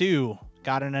 Spider-Man 2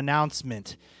 got an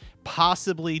announcement,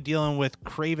 possibly dealing with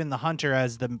Kraven the Hunter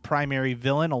as the primary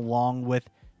villain, along with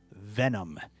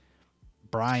Venom.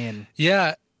 Brian,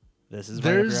 Yeah, this is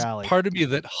right up there's your alley. part of me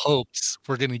that hopes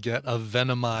we're going to get a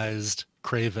venomized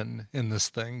Craven in this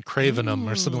thing,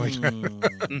 Cravenum or something like that.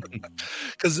 Mm.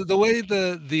 Because the way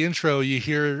the intro, you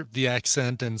hear the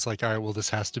accent, and it's like, all right, well, this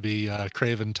has to be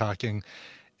Craven talking,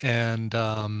 and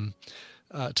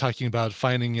talking about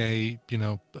finding a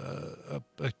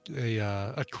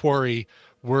quarry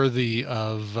worthy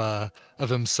of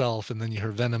himself, and then you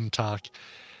hear Venom talk,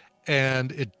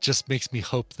 and it just makes me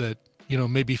hope that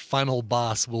maybe final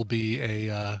boss will be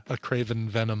a Craven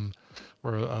Venom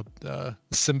or a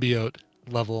symbiote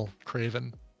level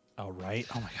Craven. Oh, right.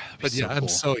 Oh, my God. That'd be But yeah, so I'm cool.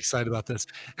 so excited about this.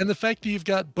 And the fact that you've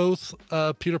got both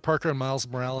Peter Parker and Miles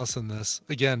Morales in this,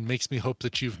 again, makes me hope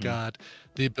that you've got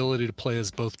the ability to play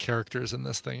as both characters in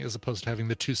this thing, as opposed to having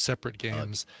the two separate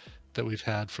games that we've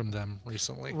had from them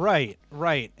recently. Right.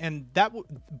 And that,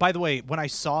 by the way, when I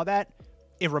saw that,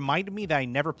 it reminded me that I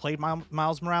never played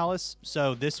Miles Morales.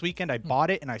 So this weekend I bought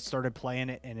it and I started playing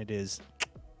it, and it is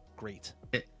great.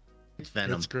 It's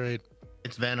Venom. That's great.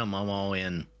 It's Venom. I'm all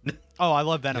in. Oh, I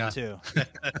love Venom Yeah. too.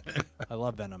 I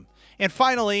love Venom. And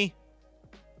finally,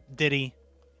 Diddy.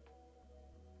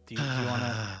 Do you want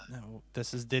to? No,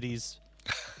 this is Diddy's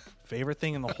favorite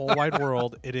thing in the whole wide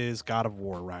world. It is God of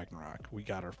War Ragnarok. We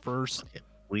got our first.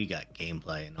 We got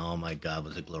gameplay, and oh my God,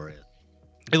 was it glorious!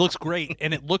 It looks great,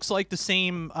 and it looks like the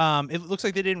same. It looks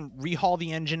like they didn't rehaul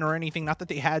the engine or anything. Not that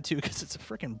they had to, because it's a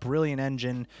freaking brilliant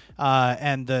engine.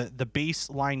 And the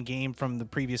baseline game from the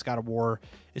previous God of War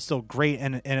is still great,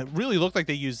 and it really looked like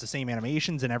they used the same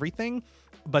animations and everything.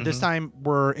 But this time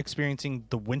we're experiencing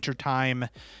the winter time,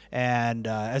 and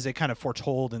as they kind of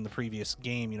foretold in the previous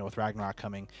game, with Ragnarok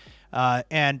coming,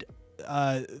 and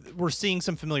we're seeing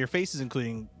some familiar faces,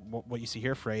 including what you see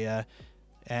here, Freya.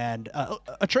 And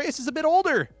Atreus is a bit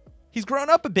older. He's grown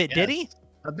up a bit, did he?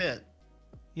 A bit.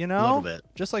 A A little bit.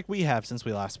 just like we have since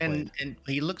we last played. And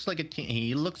he looks like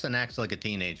he looks and acts like a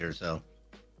teenager, so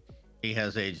he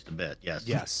has aged a bit. Yes.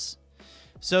 Yes.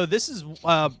 So this is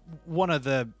one of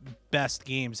the best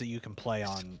games that you can play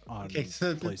on Okay,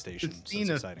 so PlayStation. The scene,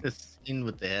 so it's exciting. the scene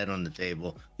with the head on the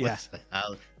table. Yeah.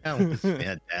 That was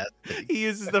fantastic. He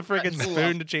uses the freaking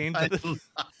spoon to change it.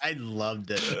 I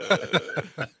loved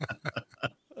it.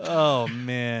 Oh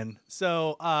man.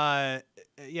 So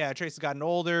yeah, Trace has gotten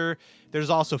older. There's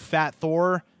also Fat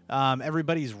Thor.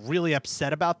 Everybody's really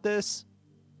upset about this.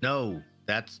 No,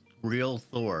 that's real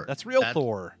Thor. That's real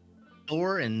Thor.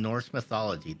 Thor in Norse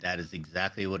mythology. That is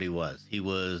exactly what he was. He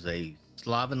was a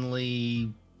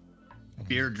slovenly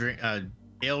ale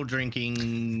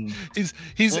drinking. He's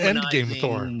Endgame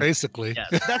Thor, womanizing- basically.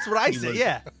 Yes. That's what I He say. was-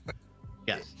 Yeah.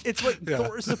 Yes. It's what Yeah.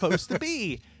 Thor is supposed to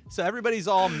be. So everybody's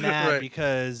all mad Right.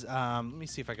 because let me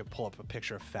see if I can pull up a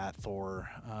picture of Fat Thor.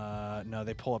 No,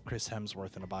 they pull up Chris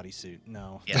Hemsworth in a bodysuit.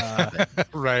 No. Yeah.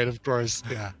 Right, of course.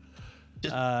 Yeah.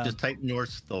 Just type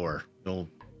Norse Thor. You'll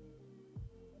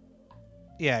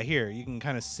Yeah, here you can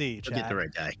kind of see. you'll get Chat. the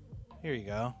right guy. Here you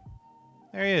go.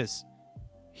 There he is.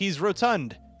 He's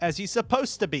rotund as he's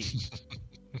supposed to be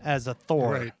as a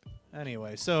Thor. Right.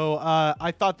 Anyway, so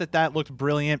I thought that looked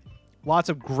brilliant. Lots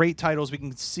of great titles. We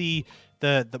can see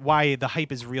the why the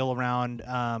hype is real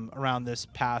around this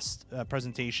past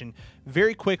presentation.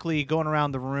 Very quickly, going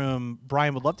around the room,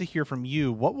 Brian, would love to hear from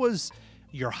you. What was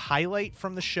your highlight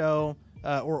from the show,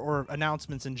 or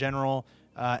announcements in general?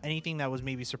 Anything that was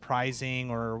maybe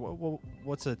surprising, or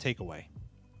what's a takeaway?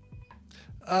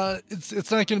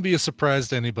 It's not going to be a surprise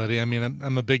to anybody. I mean,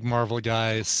 I'm a big Marvel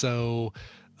guy, so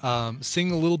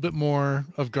seeing a little bit more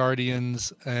of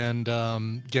Guardians and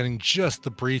getting just the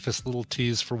briefest little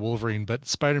tease for Wolverine, but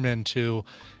Spider-Man 2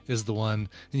 is the one,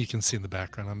 and you can see in the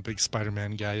background, I'm a big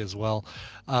Spider-Man guy as well.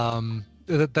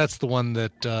 That's the one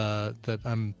that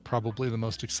I'm probably the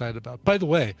most excited about. By the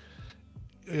way,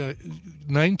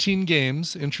 19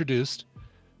 games introduced.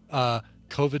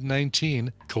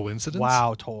 COVID-19 coincidence?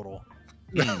 Wow, total.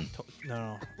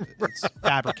 No, it's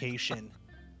fabrication.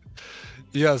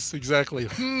 Yes, exactly.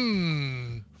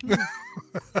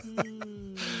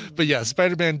 But yeah,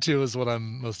 Spider-Man 2 is what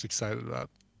I'm most excited about.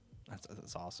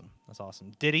 That's awesome. That's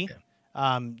awesome. Diddy,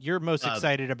 Yeah. you're most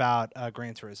excited about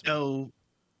Gran Turismo.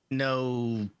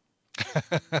 No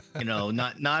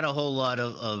Not a whole lot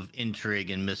of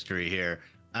intrigue and mystery here.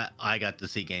 I got to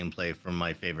see gameplay from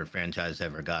my favorite franchise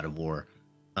ever, God of War.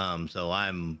 So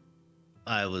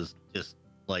I was just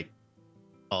like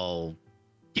all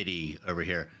giddy over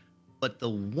here. But the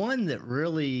one that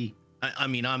really, I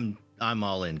mean, I'm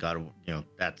all in God of War,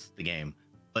 that's the game.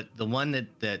 But the one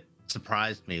that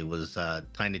surprised me was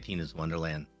Tiny Tina's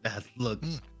Wonderland. That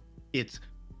looks, it's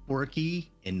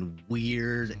quirky and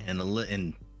weird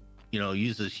and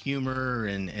uses humor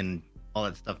and all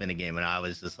that stuff in a game. And I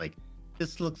was just like,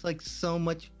 this looks like so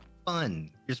much fun.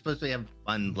 You're supposed to have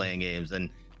fun playing games, and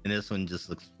this one just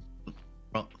looks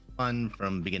fun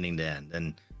from beginning to end.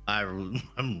 And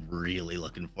I'm really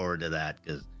looking forward to that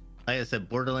because, like I said,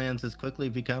 Borderlands is quickly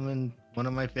becoming one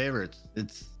of my favorites.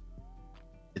 It's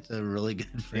a really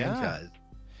good franchise.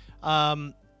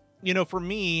 For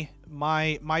me,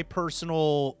 my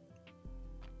personal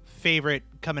favorite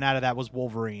coming out of that was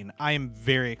Wolverine. I am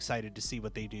very excited to see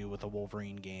what they do with a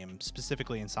Wolverine game,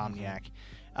 specifically Insomniac.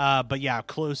 But yeah,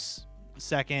 close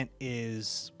second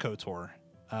is KOTOR.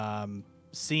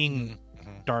 Seeing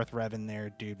Darth Revan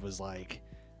there, dude, was like,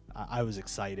 I was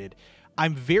excited.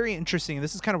 I'm very interesting.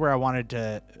 This is kind of where I wanted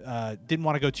to, didn't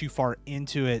want to go too far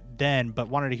into it then, but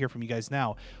wanted to hear from you guys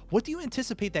now. What do you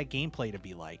anticipate that gameplay to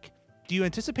be like? Do you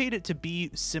anticipate it to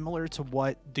be similar to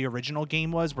what the original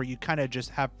game was, where you kind of just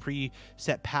have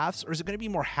preset paths, or is it going to be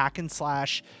more hack and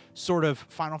slash, sort of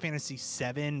Final Fantasy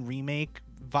VII remake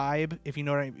vibe? If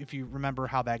you remember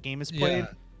how that game is played,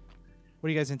 what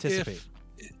do you guys anticipate?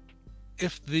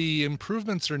 If the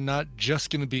improvements are not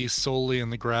just going to be solely in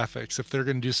the graphics, if they're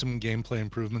going to do some gameplay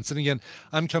improvements, and again,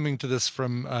 I'm coming to this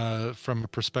from a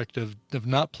perspective of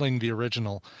not playing the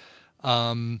original.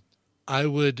 I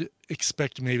would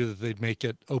expect maybe that they'd make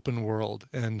it open world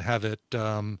and have it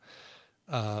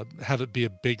be a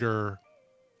bigger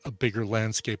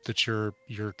landscape that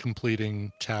you're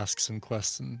completing tasks and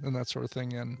quests and that sort of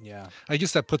thing. And yeah, I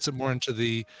guess that puts it more into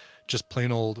the just plain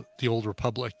the old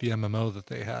Republic, the MMO that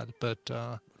they had. But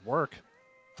work.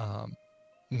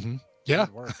 Yeah,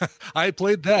 I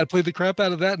played that. I played the crap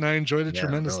out of that, and I enjoyed it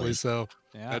tremendously. Really. So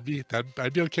yeah, I'd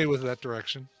be okay with that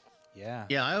direction. Yeah.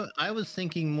 I was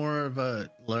thinking more of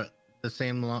along the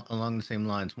same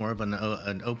lines, more of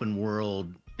an open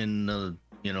world in the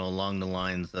along the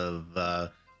lines of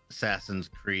Assassin's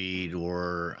Creed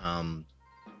or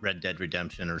Red Dead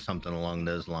Redemption or something along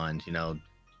those lines.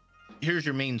 Here's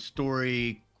your main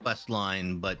story quest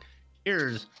line, but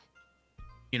here's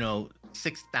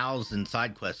 6,000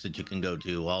 side quests that you can go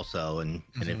to also, and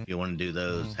if you want to do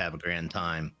those, have a grand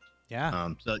time. Yeah.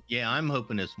 So yeah, I'm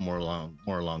hoping it's more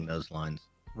along those lines.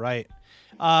 Right.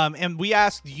 And we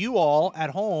asked you all at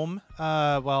home,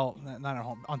 well, not at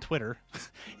home, on Twitter,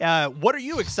 what are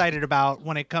you excited about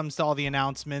when it comes to all the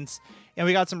announcements? And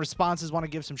we got some responses. Want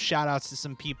to give some shout outs to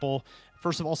some people.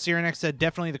 First of all, Cyrenex said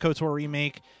definitely the KOTOR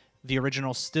remake. The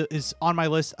original still is on my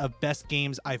list of best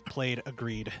games I've played.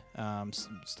 Agreed.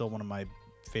 Still one of my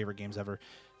favorite games ever.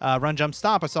 Run Jump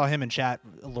Stomp. I saw him in chat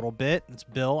a little bit. It's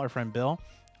Bill, our friend Bill.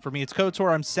 For me, it's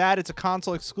KOTOR. I'm sad it's a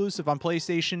console exclusive on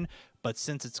PlayStation, but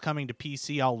since it's coming to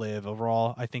PC, I'll live.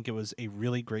 Overall, I think it was a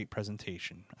really great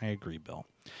presentation. I agree, Bill.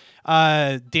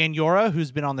 Daniora,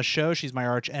 who's been on the show, she's my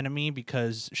arch enemy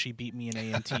because she beat me in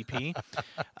AMTP.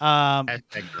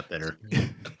 Hashtag not better.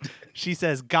 She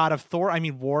says God of Thor. I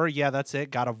mean War. Yeah, that's it.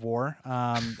 God of War.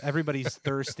 Everybody's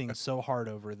thirsting so hard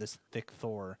over this thick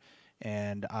Thor,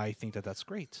 and I think that's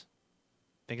great.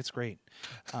 I think it's great.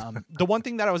 The one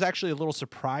thing that I was actually a little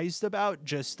surprised about,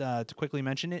 just to quickly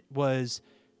mention it, was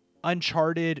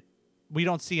Uncharted. We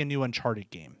don't see a new Uncharted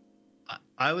game.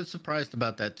 I was surprised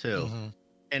about that too.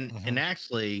 And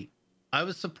actually, I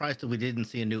was surprised that we didn't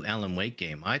see a new Alan Wake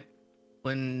game.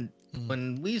 When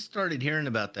we started hearing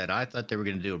about that, I thought they were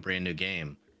going to do a brand new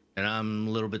game, and I'm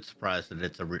a little bit surprised that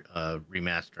it's a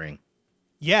remastering.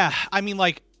 Yeah, I mean,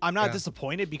 like, I'm not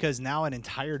disappointed because now an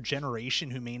entire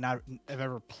generation who may not have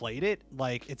ever played it,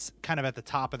 like, it's kind of at the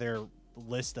top of their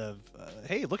list of,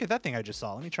 hey, look at that thing I just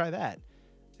saw. Let me try that.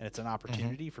 And it's an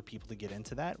opportunity for people to get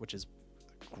into that, which is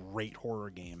a great horror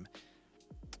game.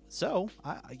 So,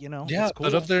 it's cool.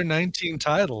 But of their 19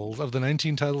 titles,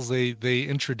 they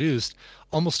introduced,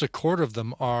 almost a quarter of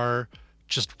them are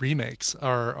just remakes,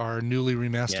 are newly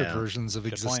remastered versions of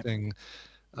existing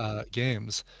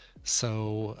games.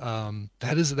 So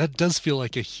that does feel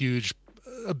like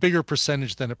a bigger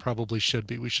percentage than it probably should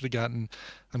be. We should have gotten,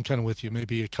 I'm kind of with you,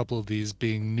 maybe a couple of these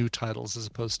being new titles as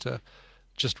opposed to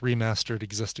just remastered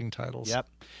existing titles. Yep.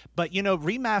 But,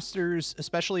 remasters,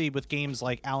 especially with games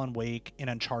like Alan Wake and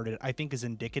Uncharted, I think is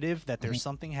indicative that there's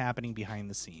something happening behind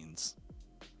the scenes.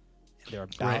 They're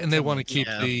about Right, and they want to make keep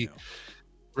Yeah. the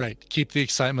keep the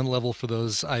excitement level for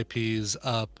those IPs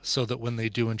up, so that when they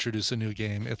do introduce a new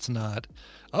game, it's not,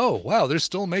 oh wow, they're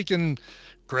still making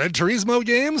Gran Turismo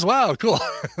games. Wow, cool.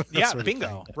 That Yeah, sort of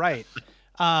bingo. thing. Right.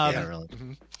 Yeah, really.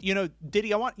 Mhm. You know,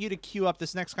 Diddy, I want you to queue up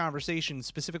this next conversation,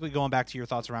 specifically going back to your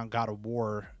thoughts around God of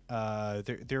War.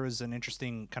 There was an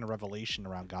interesting kind of revelation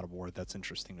around God of War that's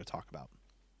interesting to talk about.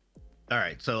 All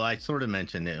right, so I sort of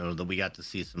mentioned that we got to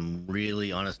see some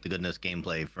really honest to goodness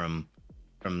gameplay from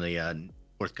the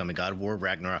forthcoming God of War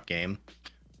Ragnarok game,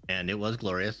 and it was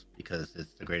glorious because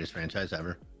it's the greatest franchise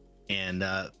ever. And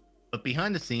but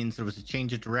behind the scenes, there was a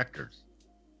change of directors,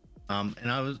 and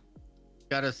I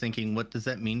got us thinking, what does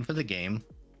that mean for the game,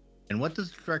 and what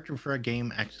does the director for a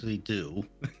game actually do?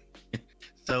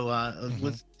 So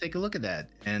let's take a look at that,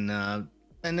 and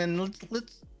then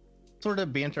let's sort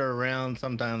of banter around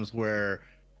sometimes where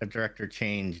a director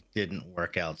change didn't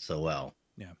work out so well.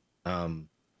 Yeah.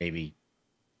 Maybe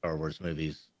Star Wars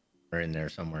movies are in there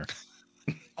somewhere.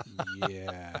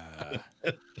 Yeah.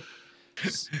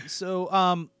 So,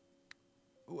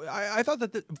 I thought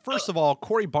that first of all,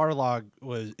 Cory Barlog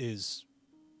is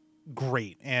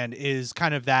great and is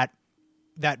kind of that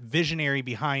visionary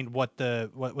behind what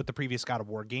the previous God of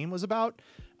War game was about.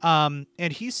 And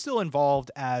he's still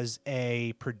involved as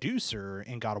a producer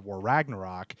in God of War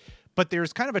Ragnarok, but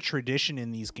there's kind of a tradition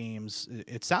in these games,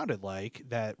 it sounded like,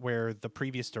 that where the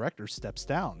previous director steps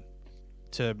down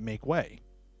to make way.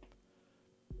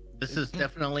 This is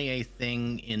definitely a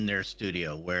thing in their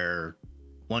studio where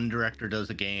one director does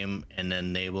a game and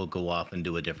then they will go off and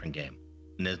do a different game.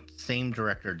 And the same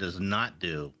director does not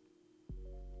do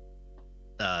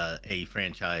a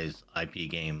franchise IP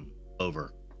game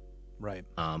over. Right.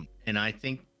 And I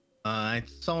think I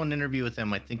saw an interview with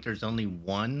them. I think there's only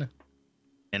one,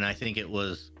 and I think it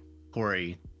was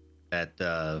Cory that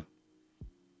trying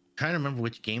to remember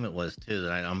which game it was too.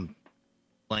 That I'm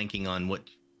blanking on which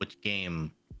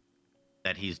game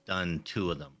that he's done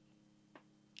two of them.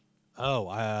 Oh,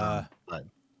 But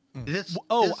Hmm. this,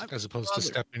 As opposed to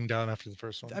stepping down after the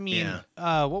first one. I mean,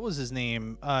 Yeah. what was his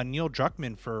name? Neil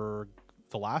Druckmann for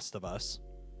The Last of Us.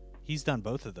 He's done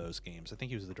both of those games. I think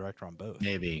he was the director on both.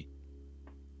 maybe.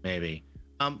 might This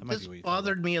be what you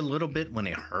bothered me a little bit when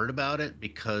I heard about it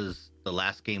because the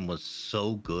last game was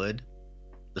so good.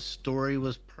 The story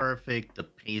was perfect. The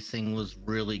pacing was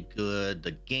really good.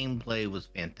 The gameplay was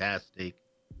fantastic.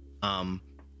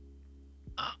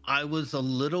 I was a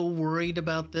little worried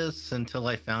about this until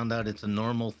I found out it's a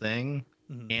normal thing,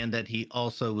 Mhm. and that he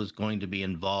also was going to be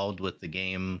involved with the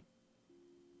game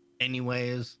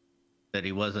anyways, that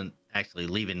he wasn't actually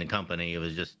leaving the company. It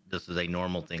was just, this is a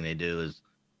normal thing they do, is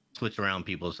switch around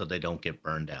people so they don't get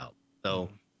burned out. So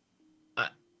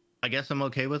I guess I'm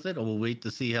okay with it. We'll wait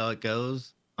to see how it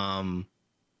goes.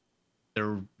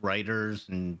 Their writers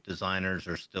and designers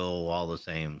are still all the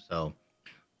same, so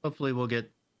hopefully we'll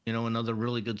get another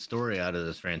really good story out of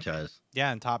this franchise.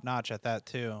 Yeah, and top notch at that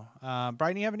too.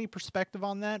 Brian, you have any perspective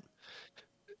on that?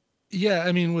 Yeah,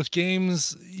 I mean, with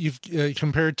games, you've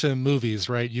compared to movies,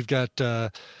 right? You've got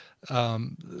the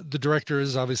director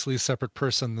is obviously a separate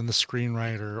person than the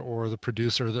screenwriter or the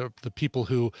producer, the people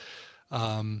who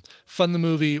fund the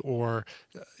movie or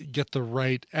get the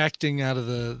right acting out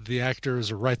of the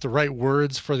actors or write the right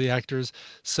words for the actors.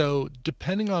 So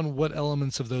depending on what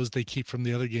elements of those they keep from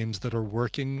the other games that are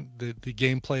working, the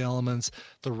gameplay elements,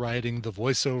 the writing, the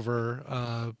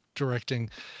voiceover directing,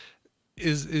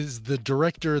 is the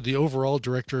director, the overall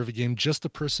director of a game, just the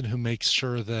person who makes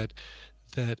sure that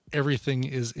everything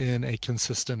is in a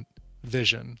consistent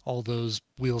vision, all those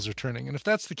wheels are turning. And if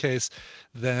that's the case,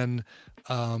 then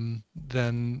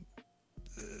the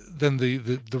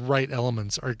right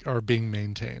elements are being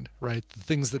maintained, right? The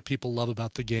things that people love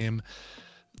about the game,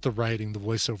 the writing, the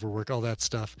voiceover work, all that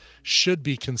stuff should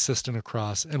be consistent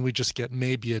across, and we just get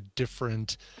maybe a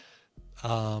different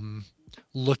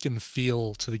look and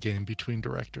feel to the game between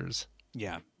directors.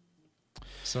 Yeah.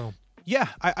 So Yeah,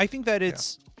 I think that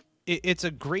it's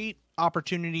a great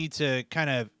opportunity to kind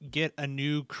of get a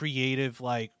new creative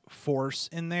force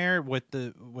in there with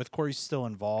Cory still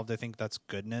involved. I think that's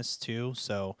goodness too.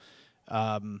 So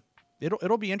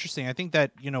it'll be interesting. I think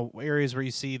that areas where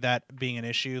you see that being an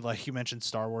issue, like you mentioned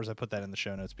Star Wars, I put that in the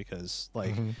show notes because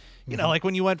like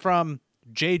when you went from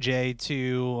JJ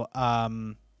to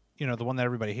the one that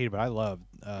everybody hated but I loved,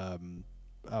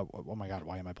 oh my god,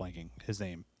 why am I blanking his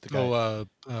name? The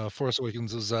guy. Force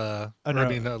Awakens was no.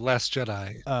 Last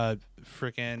Jedi.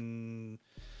 Freaking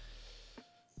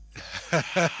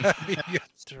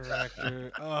Yes.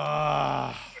 director.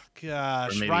 Oh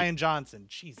gosh, Or maybe- Ryan Johnson.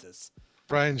 Jesus.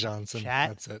 Brian Johnson. Chat?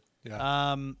 That's it.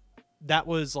 Yeah. that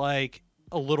was like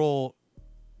a little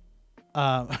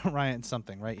Ryan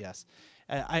something, right? Yes.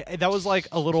 I that was like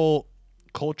a little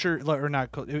culture or not.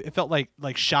 It felt like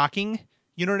shocking.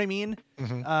 You know what I mean?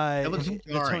 Mhm. It was The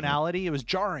jarring. tonality, it was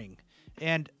jarring,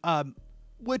 and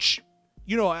which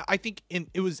I think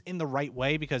it was in the right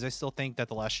way, because I still think that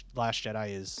the Last Jedi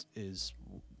is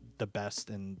the best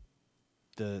in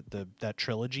that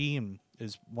trilogy, and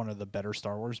is one of the better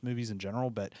Star Wars movies in general.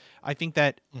 But I think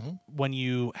that Mhm. when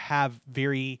you have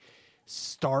very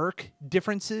stark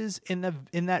differences in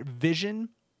that vision,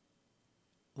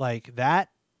 like that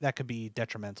could be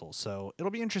detrimental. So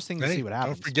it'll be interesting to see Hey, what don't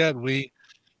happens. forget we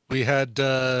had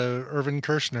Irvin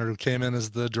Kershner, who came in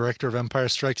as the director of Empire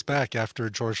Strikes Back after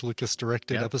George Lucas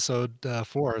directed Yep. Episode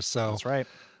 4. So, That's right.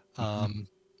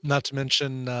 not to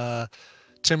mention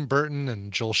Tim Burton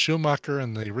and Joel Schumacher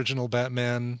and the original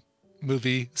Batman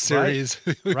movie series.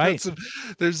 We've Right. had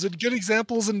there's good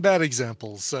examples and bad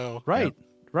examples. So, Right. Who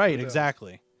Right. knows?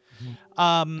 Exactly. Mhm.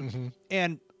 Mhm.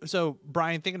 And so,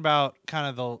 Brian, thinking about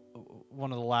kind of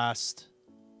one of the last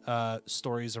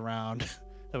stories around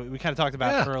that we kind of talked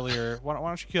about Yeah. earlier, why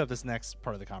don't you cue up this next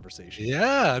part of the conversation?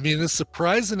 Yeah, I mean, the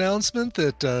surprise announcement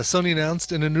that Sony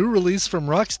announced in a new release from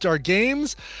Rockstar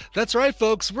Games. That's right,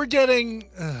 folks. We're getting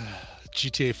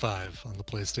GTA 5 on the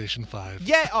PlayStation 5.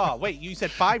 Yeah. Oh, wait, you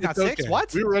said 5, not It's 6? okay.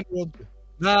 What? We were running.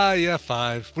 Yeah,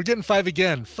 5. We're getting 5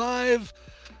 again. 5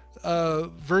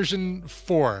 version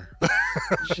 4.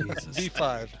 Jesus.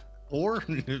 V5. Or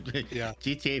Yeah.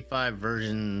 GTA 5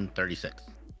 version 36.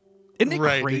 Isn't it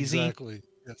Right, crazy? exactly.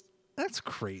 Yes. That's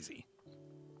crazy.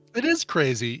 It is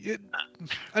crazy.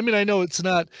 I mean, I know it's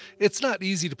not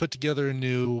easy to put together a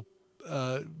new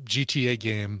GTA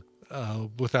game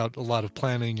without a lot of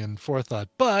planning and forethought,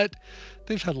 but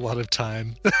they've had a lot of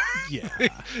time. Yeah.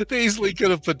 They easily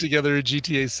could have put together a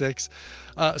GTA 6.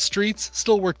 Streets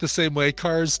still work the same way.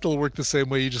 Cars still work the same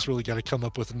way. You just really got to come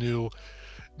up with new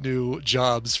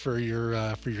jobs for your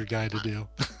guy to do.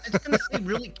 I was gonna say,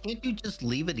 really, can't you just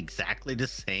leave it exactly the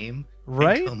same? and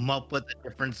Right? come up with a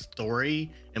different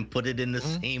story and put it in the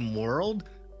Mhm. same world?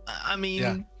 I mean,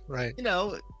 Yeah, right.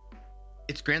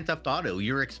 it's Grand Theft Auto.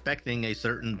 You're expecting a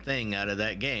certain thing out of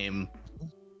that game.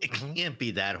 It Mhm. can't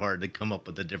be that hard to come up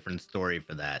with a different story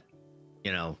for that.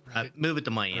 Right. Move it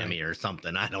to Miami or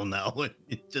something. I don't know.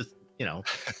 It just,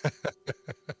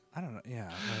 I don't know.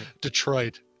 Yeah.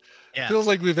 Detroit. yeah. Feels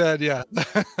like we've had, yeah.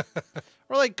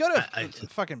 Or like go to I-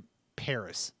 fucking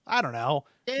Paris. I don't know.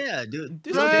 Yeah, dude.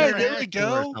 Do go something there different. There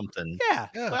we and or go. something. Yeah.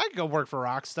 Yeah. Well, I could go work for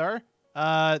Rockstar.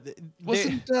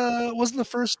 Wasn't the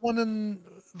first one in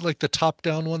like the top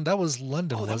down one? That was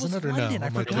London, Oh, that wasn't was it? Or London. no? I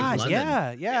Am thinking forgot. London.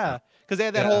 Yeah, yeah. Because they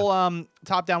had that Yeah. whole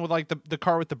top down with like the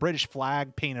car with the British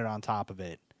flag painted on top of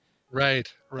it. Right,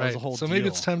 was right. a whole So maybe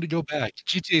it's deal. time to go back.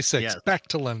 GTA 6, Yes. back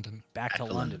to London. Back to to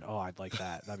London. London. Oh, I'd like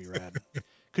that. That'd be rad.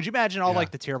 Could you imagine all Yeah.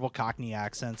 like the terrible Cockney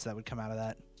accents that would come out of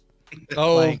that?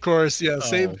 Oh, Like- of course, yeah.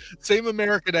 Oh. Same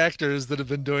American actors that have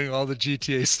been doing all the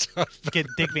GTA stuff. Get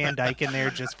Dick Van Dyke in there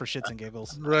just for shits and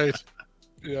giggles. Right.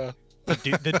 Yeah.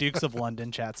 The Dukes of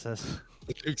London, chat says.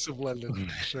 The Dukes of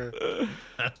London. Sure.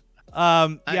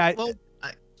 Yeah.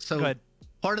 So go ahead.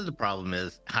 part of the problem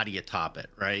is, how do you top it,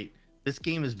 right? This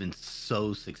game has been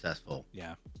so successful.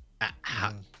 Yeah.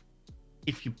 How,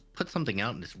 if you put something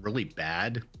out and it's really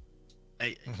bad,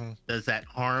 Mhm. does that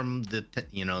harm the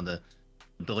 $1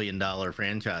 billion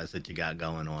franchise that you got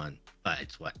going on?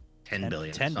 It's what, 10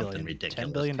 billion, 10 something billion. ridiculous.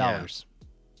 $10 billion. Yeah.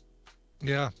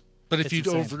 Yeah. But if It's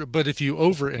you insane.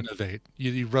 over innovate,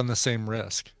 you run the same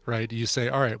risk, right? You say,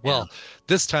 all right, well,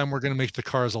 this time we're going to make the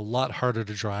cars a lot harder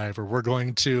to drive, or we're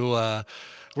going to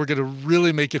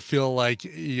really make it feel like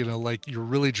like you're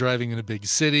really driving in a big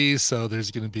city. So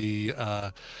there's going to be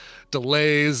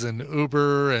delays and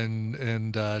Uber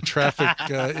and traffic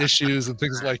issues and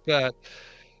things like that.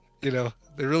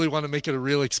 They really want to make it a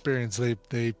real experience.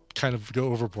 They kind of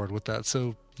go overboard with that.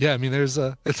 So yeah, I mean, it's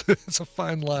a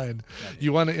fine line.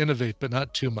 You want to innovate, but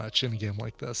not too much in a game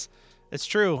like this. It's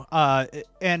true.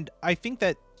 And I think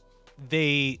that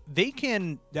they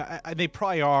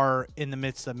probably are in the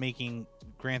midst of making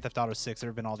Grand Theft Auto 6. There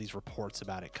have been all these reports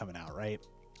about it coming out, right?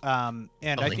 And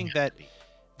I think that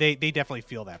they definitely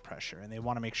feel that pressure, and they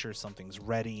want to make sure something's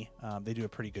ready. They do a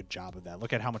pretty good job of that.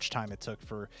 Look at how much time it took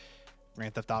for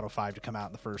Grand Theft Auto 5 to come out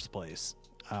in the first place.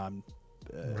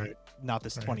 Right. Not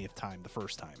this 20th time, the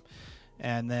first time.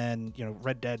 And then,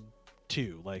 Red Dead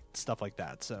 2, like stuff like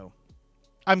that. So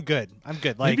I'm good.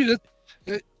 Like, Maybe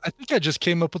I think I just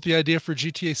came up with the idea for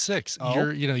GTA 6. Oh?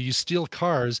 You steal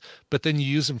cars, but then you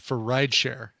use them for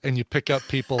rideshare, and you pick up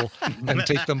people and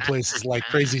take them places like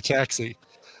Crazy Taxi.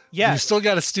 Yeah, You still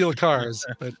got to steal cars,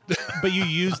 but but you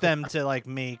use them to like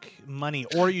make money,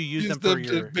 or you use them for to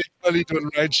your make money doing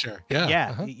rideshare. Yeah. yeah.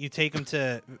 Uh-huh. You take them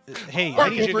to hey, Or I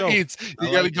need you to Uber go. Eats. I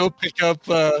You got to like go pick up,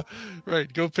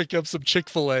 right? Go pick up some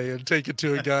Chick-fil-A and take it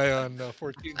to a guy on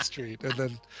 14th Street, and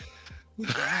then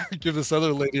give this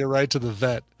other lady a ride to the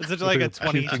vet. It's such with like her a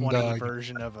puking 2020 dog.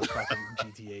 version of a fucking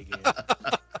GTA game.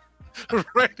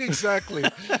 Right, exactly.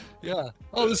 Yeah.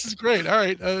 Oh, this is great. All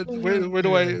right. Where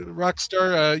do I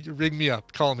Rockstar? Ring me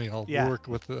up. Call me. I'll Yeah. work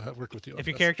with you. If on your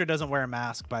this. character doesn't wear a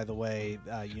mask, by the way,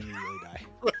 you immediately die.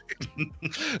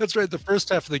 That's right. The first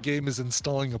half of the game is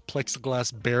installing a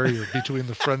plexiglass barrier between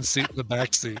the front seat and the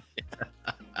back seat.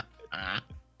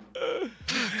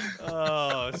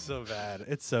 Oh, it's so bad.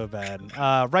 It's so bad.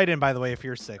 Write in, by the way, if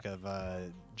you're sick of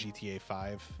GTA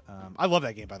 5. I love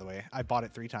that game, by the way. I bought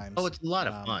it 3 times. Oh, it's a lot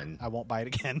of fun. I won't buy it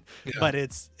again, Yeah. but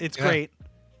it's Yeah. great.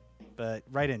 But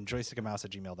write in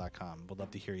joystickandmouse@gmail.com. We'd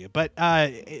love to hear you. But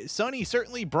Sony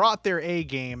certainly brought their A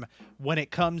game when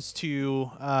it comes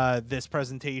to this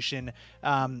presentation.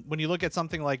 When you look at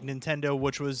something like Nintendo,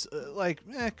 which was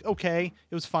okay,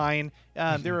 it was fine.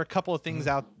 There were a couple of things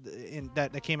out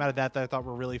that came out of that I thought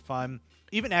were really fun.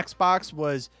 Even Xbox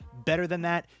was better than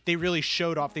that. They really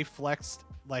showed off. They flexed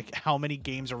like how many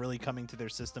games are really coming to their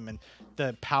system and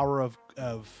the power of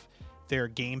their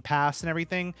Game Pass and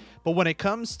everything. But when it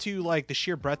comes to like the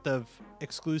sheer breadth of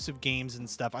exclusive games and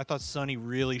stuff, I thought Sony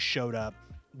really showed up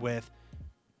with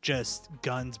just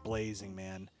guns blazing,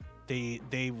 man.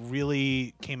 They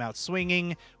really came out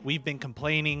swinging. We've been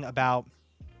complaining about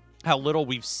how little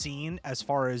we've seen as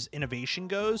far as innovation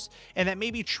goes, and that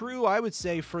may be true, I would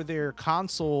say, for their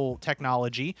console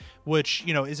technology, which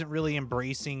isn't really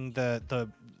embracing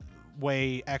the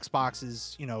way Xbox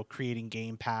is creating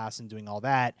Game Pass and doing all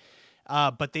that.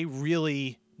 But they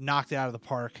really knocked it out of the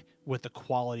park with the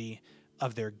quality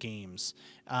of their games.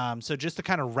 So just to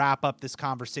kind of wrap up this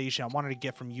conversation, I wanted to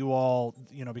get from you all,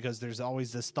 because there's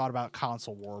always this thought about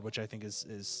console war, which I think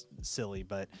is silly.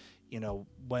 But,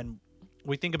 when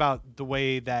we think about the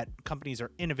way that companies are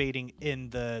innovating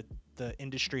in the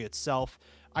industry itself,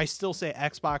 I still say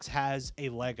Xbox has a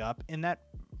leg up in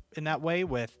that way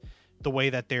with the way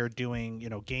that they're doing,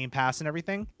 Game Pass and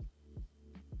everything.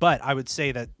 But I would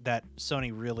say that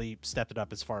Sony really stepped it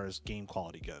up as far as game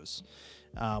quality goes.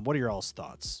 What are your all's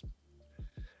thoughts?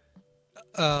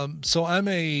 So I'm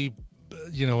a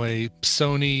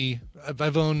Sony.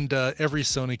 I've owned every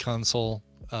Sony console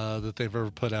that they've ever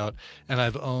put out, and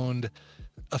I've owned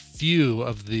a few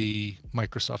of the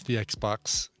Microsoft, the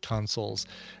Xbox consoles.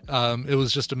 It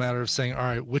was just a matter of saying, all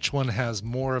right, which one has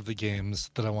more of the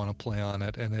games that I want to play on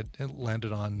it, and it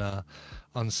landed on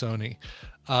Sony.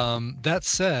 That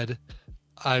said,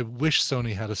 I wish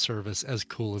Sony had a service as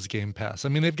cool as Game Pass. I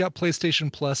mean, they've got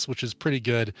PlayStation Plus, which is pretty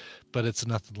good, but it's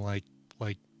nothing like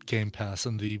Game Pass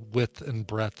and the width and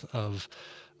breadth of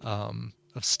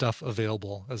stuff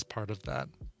available as part of that.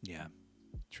 Yeah,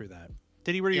 true that.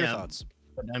 Diddy, what are your thoughts?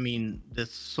 I mean,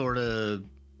 this sort of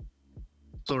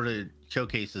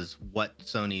showcases what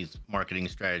Sony's marketing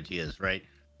strategy is, right?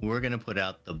 We're going to put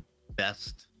out the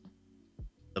best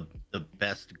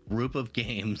group of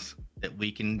games that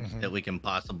we can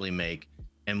possibly make,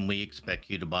 and we expect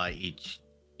you to buy each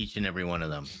and every one of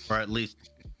them, or at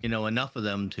least enough of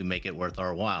them to make it worth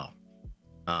our while.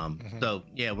 So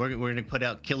yeah, we're going to put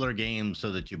out killer games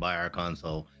so that you buy our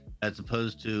console, as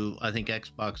opposed to, I think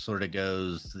Xbox sort of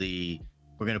goes we're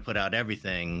going to put out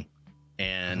everything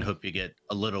and hope you get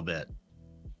a little bit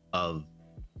of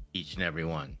each and every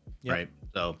one. Yep. Right?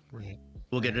 So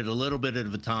we'll get it a little bit at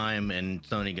a time, and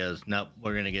Sony goes, nope,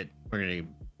 we're going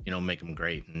to make them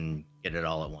great and get it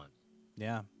all at once.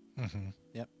 Yeah.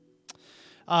 Yep.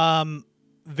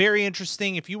 Very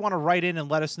interesting. If you want to write in and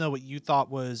let us know what you thought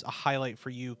was a highlight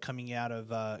for you coming out of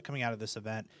this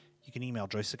event, you can email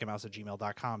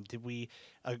joystickandmouse@gmail.com.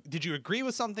 Did you agree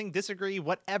with something, disagree,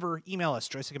 whatever? Email us,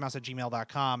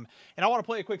 joystickandmouse@gmail.com. And I want to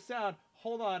play a quick sound.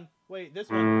 Hold on. Wait, this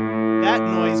one. That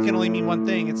noise can only mean one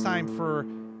thing. It's time for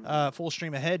full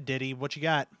stream ahead, Diddy. What you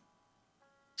got?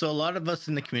 So a lot of us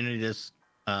in the community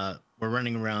we're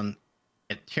running around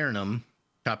at Tiernan,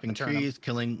 chopping trees,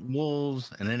 killing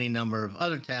wolves, and any number of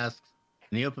other tasks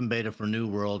in the open beta for New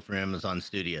World for Amazon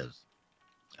Studios.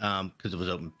 Because it was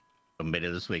open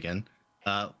beta this weekend.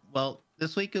 Well,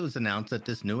 this week it was announced that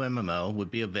this new MMO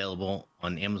would be available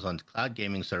on Amazon's cloud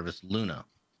gaming service, Luna.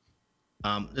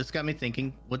 This got me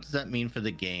thinking, what does that mean for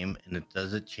the game, and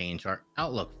does it change our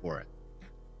outlook for it?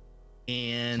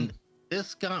 And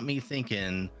this got me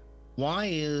thinking, why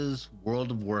is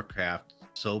World of Warcraft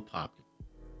so popular?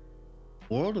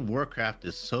 World of Warcraft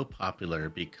is so popular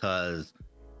because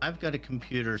I've got a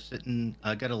computer sitting,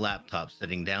 I got a laptop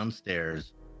sitting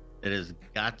downstairs that has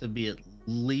got to be at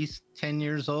least 10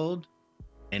 years old,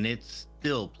 and it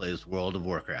still plays World of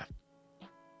Warcraft.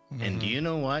 And do Mhm. you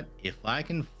know what? If I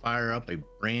can fire up a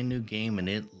brand new game and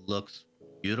it looks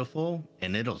beautiful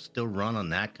and it'll still run on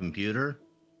that computer,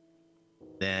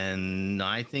 then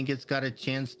I think it's got a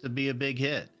chance to be a big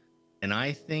hit. And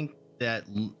I think that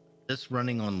this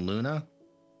running on Luna,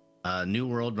 New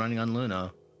World running on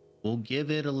Luna, will give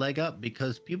it a leg up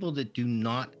because people that do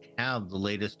not have the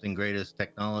latest and greatest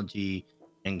technology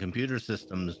and computer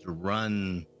systems to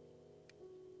run,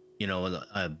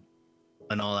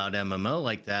 an all-out MMO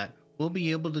like that will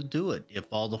be able to do it if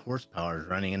all the horsepower is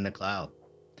running in the cloud.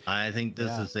 I think this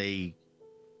Yeah. is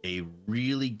a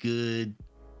really good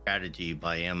strategy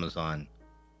by Amazon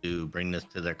to bring this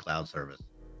to their cloud service.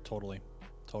 Totally.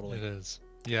 It is.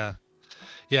 Yeah.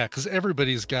 Yeah, because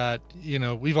everybody's got,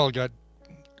 we've all got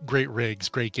great rigs,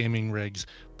 great gaming rigs,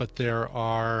 but there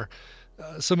are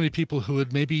so many people who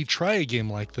would maybe try a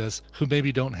game like this who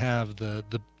maybe don't have the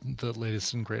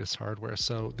latest and greatest hardware.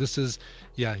 So this is,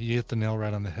 yeah, you hit the nail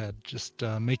right on the head. Just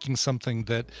making something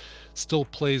that still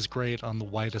plays great on the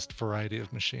widest variety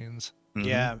of machines. Mhm.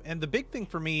 Yeah, and the big thing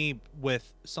for me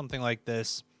with something like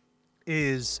this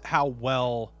is how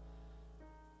well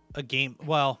a game,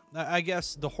 well, I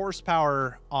guess the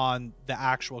horsepower on the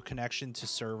actual connection to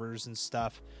servers and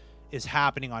stuff is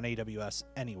happening on AWS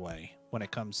anyway when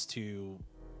it comes to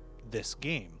this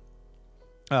game.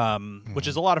 Which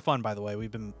is a lot of fun, by the way.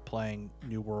 We've been playing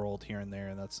New World here and there,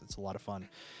 and it's a lot of fun.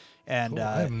 And Cool.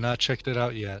 I have not checked it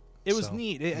out yet. it was so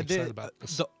neat. I'm excited about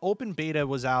this. The open beta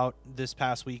was out this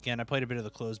past weekend. I played a bit of the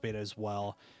closed beta as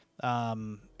well.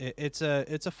 It's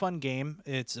a fun game.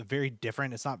 It's very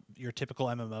different. It's not your typical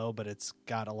MMO, but it's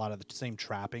got a lot of the same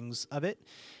trappings of it.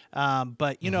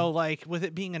 But you know, like with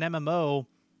it being an MMO,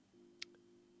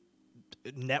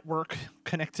 network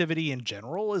connectivity in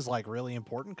general is like really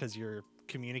important because you're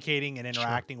communicating and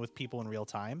interacting with people in real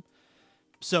time.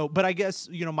 So, but I guess,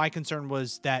 my concern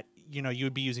was that, you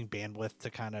would be using bandwidth to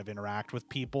kind of interact with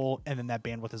people. And then that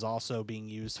bandwidth is also being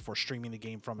used for streaming the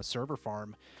game from a server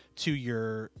farm to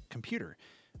your computer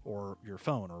or your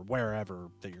phone or wherever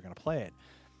that you're going to play it.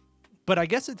 But I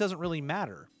guess it doesn't really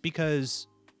matter because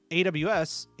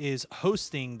AWS is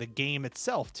hosting the game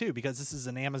itself too, because this is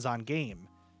an Amazon game.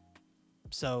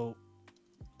 So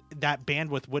that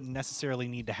bandwidth wouldn't necessarily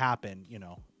need to happen,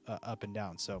 up and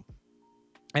down. So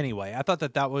anyway, I thought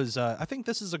that was I think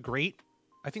this is a great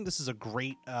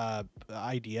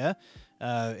idea,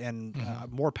 and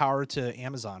more power to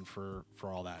Amazon for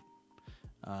all that.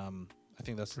 I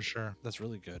think that's For sure. That's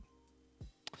really good.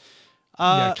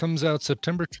 Yeah, it comes out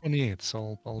September 28th,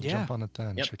 so I'll Yeah. jump on it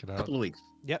then. Yep, Check it a out. couple of weeks.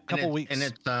 Yep, And couple it's- weeks. and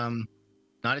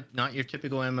it's not your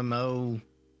typical MMO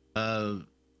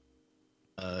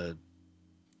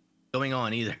going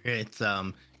on either. It's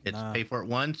Nah. pay for it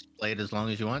once, play it as long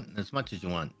as you want and as much as you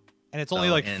want, And it's only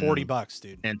so, like and- $40,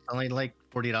 dude. and it's only like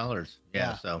 $40.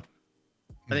 Yeah, Yeah. so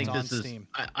I think It's on this is. Steam.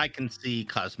 I can see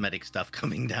cosmetic stuff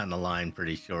coming down the line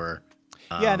pretty sure.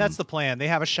 Yeah, that's the plan. They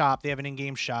have a shop. They have an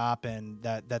in-game shop, and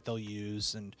that they'll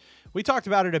use. And we talked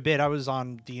about it a bit. I was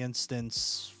on the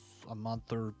instance a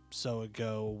month or so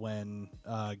ago when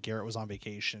Garrett was on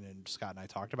vacation, and Scott and I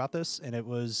talked about this. And it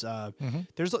was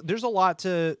there's a lot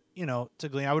to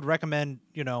glean. I would recommend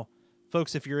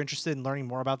folks, if you're interested in learning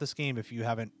more about this game, if you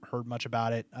haven't heard much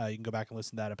about it, you can go back and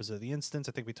listen to that episode of the instance.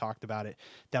 I think we talked about it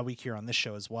that week here on this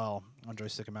show as well on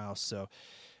Joystick and Mouse. So.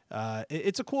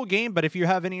 It's a cool game, but if you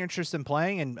have any interest in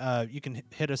playing, and you can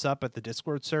hit us up at the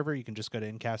Discord server, you can just go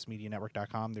to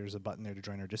incastmedianetwork.com. There's a button there to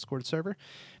join our Discord server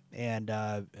and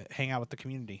hang out with the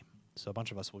community. So a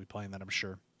bunch of us will be playing that, I'm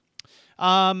sure.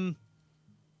 I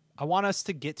want us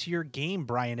to get to your game,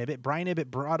 Brian Ibbett. Brian Ibbett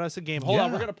brought us a game. Hold on,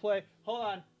 Yeah. we're going to play. Hold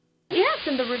on. Yes,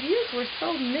 and the reviews were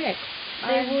so mixed.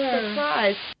 They I'm were.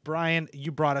 surprised. Brian,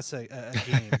 you brought us a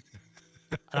game.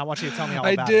 And I want you to tell me all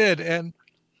I about did, and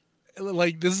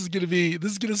like this is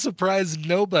gonna surprise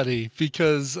nobody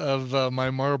because of my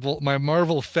Marvel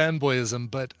fanboyism.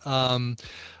 But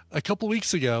a couple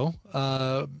weeks ago,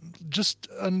 just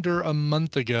under a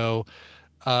month ago,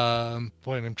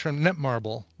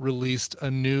 Netmarble released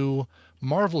a new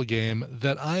Marvel game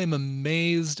that I am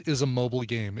amazed is a mobile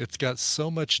game. It's got so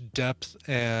much depth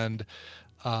and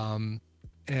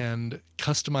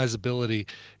customizability.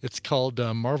 It's called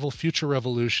Marvel Future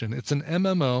Revolution. It's an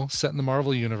MMO set in the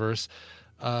Marvel universe.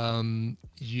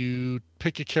 You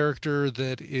pick a character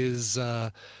that is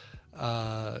one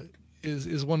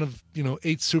of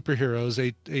 8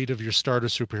 superheroes, eight of your starter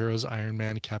superheroes: Iron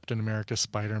Man, Captain America,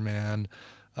 Spider-Man,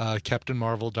 Captain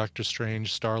Marvel, Doctor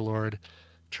Strange, Star-Lord.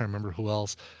 trying to remember who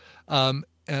else.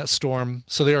 Storm.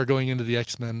 So they are going into the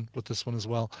X-Men with this one as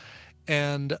well.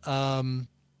 And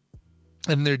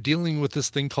they're dealing with this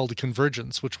thing called a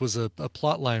convergence, which was a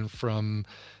plot line from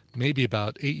maybe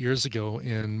about 8 years ago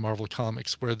in Marvel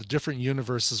Comics, where the different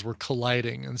universes were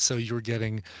colliding. And so you were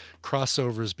getting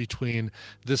crossovers between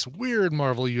this weird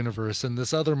Marvel universe and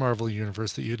this other Marvel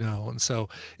universe that you know. And so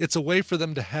it's a way for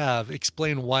them to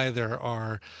explain why there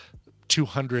are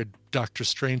 200 Doctor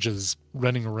Stranges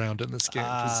running around in this game,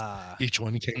 because each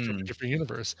one came from a different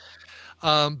universe.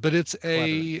 But it's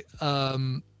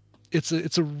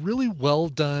it's a really well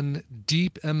done,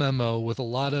 deep MMO with a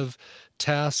lot of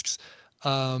tasks.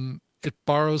 It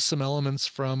borrows some elements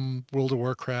from World of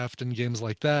Warcraft and games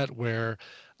like that, where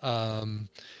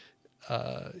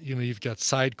you've got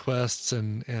side quests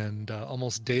and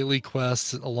almost daily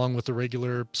quests along with the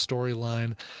regular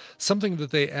storyline. Something that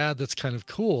they add that's kind of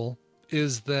cool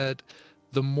is that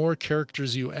the more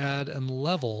characters you add and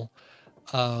level,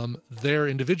 their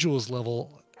individual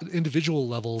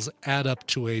levels add up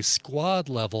to a squad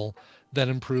level that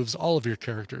improves all of your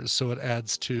characters. So it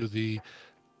adds to the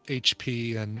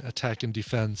HP and attack and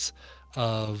defense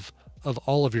of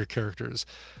all of your characters.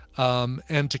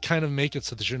 And to kind of make it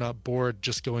so that you're not bored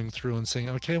just going through and saying,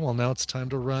 okay, well, now it's time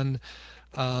to run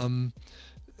Iron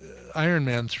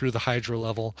Man through the Hydra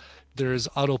level. There's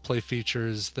autoplay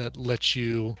features that let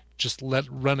you just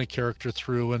run a character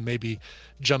through and maybe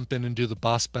jump in and do the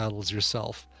boss battles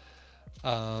yourself.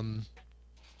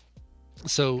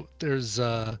 So there's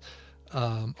a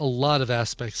lot of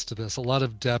aspects to this, a lot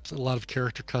of depth, a lot of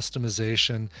character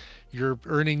customization. You're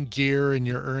earning gear and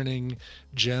you're earning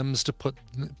gems to put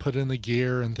in the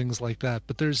gear and things like that.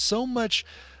 But there's so much,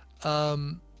 I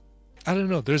don't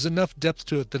know, there's enough depth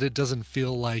to it that it doesn't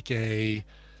feel like a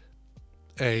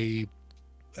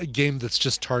game that's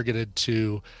just targeted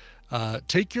to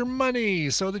take your money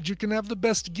so that you can have the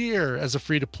best gear as a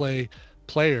free-to-play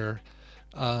player.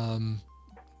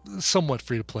 Somewhat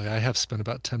free-to-play. I have spent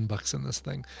about $10 in this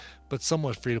thing, but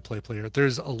somewhat free-to-play player.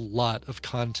 There's a lot of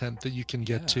content that you can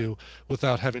get to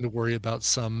without having to worry about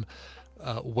some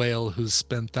whale who's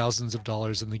spent thousands of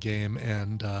dollars in the game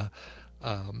and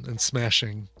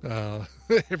smashing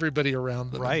everybody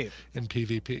around them in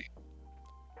PvP.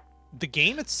 The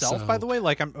game itself, by the way,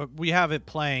 like we have it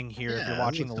playing here. If you're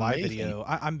watching the live video,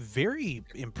 I'm very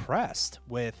impressed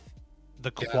with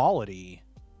the quality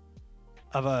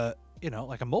of a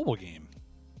mobile game.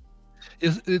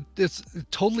 It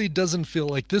totally doesn't feel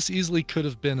like this easily could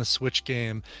have been a Switch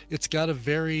game. It's got a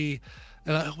very,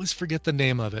 and I always forget the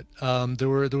name of it. There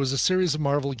was a series of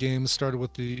Marvel games started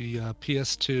with the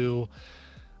PS2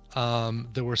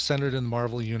 that were centered in the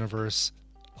Marvel universe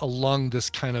along this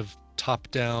kind of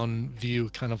top-down view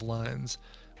kind of lines.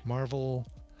 Marvel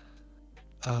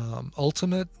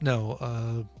Ultimate?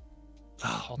 No.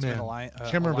 Ultimate Alliance.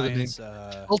 Can't remember the name.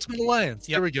 Ultimate Alliance.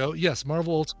 Yep. There we go. Yes,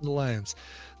 Marvel Ultimate Alliance.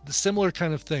 The similar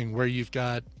kind of thing where you've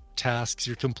got tasks,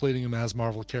 you're completing them as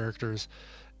Marvel characters,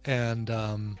 and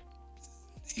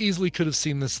easily could have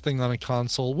seen this thing on a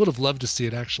console. Would have loved to see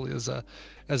it actually as a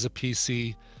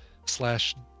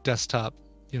PC/desktop,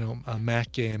 a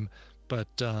Mac game.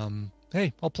 But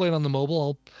hey, I'll play it on the mobile.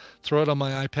 I'll throw it on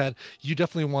my iPad. You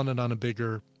definitely want it on a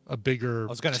bigger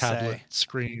tablet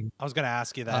screen. I was going to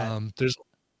ask you that.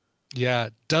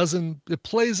 It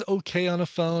plays okay on a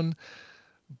phone,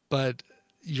 but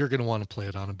you're going to want to play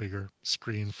it on a bigger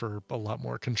screen for a lot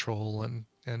more control and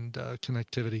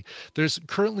connectivity. There's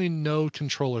currently no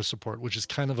controller support, which is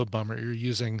kind of a bummer. You're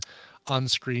using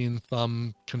on-screen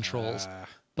thumb controls,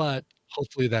 but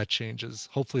hopefully that changes.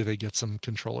 Hopefully they get some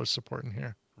controller support in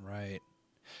here. Right.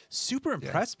 Super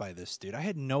impressed by this, dude. I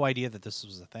had no idea that this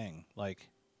was a thing. Like,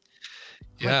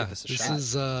 this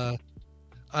is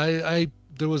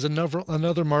there was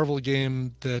another Marvel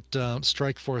game that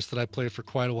Strike Force that I played for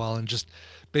quite a while and just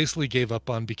basically gave up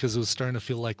on because it was starting to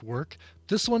feel like work.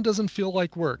 This one doesn't feel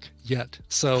like work yet,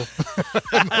 so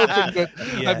I'm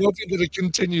hoping that it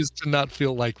continues to not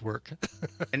feel like work.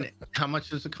 And how much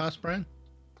does it cost, Brian?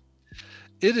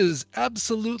 It is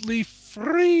absolutely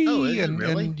free. Oh, is it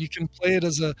really? And you can play it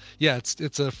as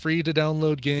it's a free to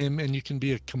download game, and you can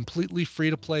be a completely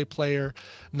free to play player,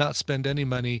 not spend any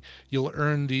money. You'll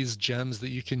earn these gems that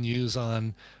you can use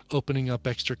on opening up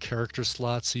extra character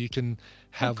slots, so you can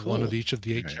have one of each of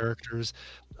the 8 characters.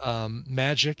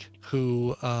 Magic,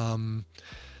 who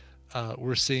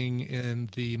we're seeing in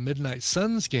the Midnight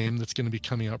Suns game that's going to be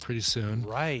coming out pretty soon.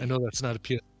 Right. I know that's not a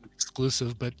PS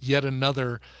exclusive, but yet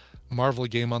another Marvel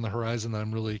game on the horizon that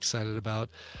I'm really excited about.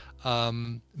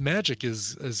 Magic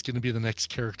is going to be the next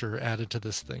character added to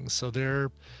this thing. So they're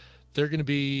they're going to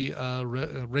be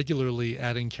regularly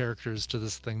adding characters to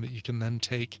this thing that you can then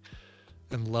take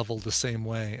and level the same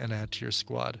way and add to your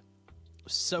squad.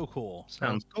 So cool.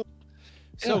 Sounds cool.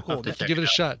 So Yeah, cool. I'll have to Give it a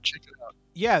check shot. Check it out.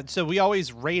 Yeah, so we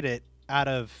always rate it out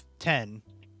of 10.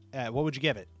 What would you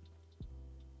give it?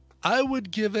 I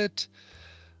would give it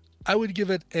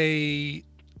a,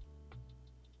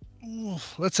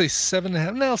 let's say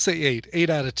 7.5. No, I'll say 8. 8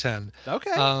 out of 10.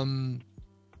 Okay.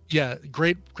 Yeah,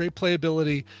 great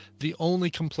playability. The only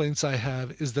complaints I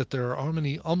have is that there are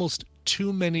almost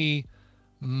too many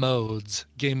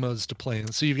game modes to play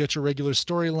in. So you've got your regular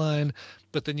storyline,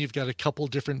 but then you've got a couple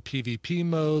different PvP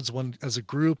modes, one as a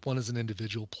group, one as an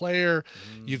individual player.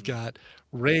 You've got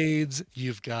raids,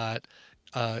 you've got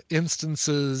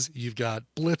instances, you've got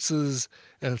blitzes,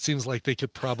 and it seems like they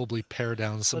could probably pare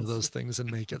down some of those things and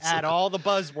make it Add all the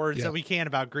buzzwords Yeah. that we can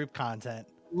about group content.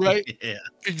 right. Yeah.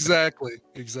 Exactly.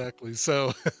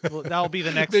 So Well, that'll be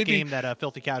the next Maybe- game that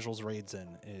Filthy Casuals raids in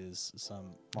is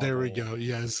some there we Marvel- go.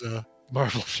 Yes,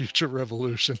 Marvel Future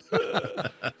Revolution.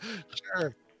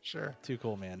 Sure. Too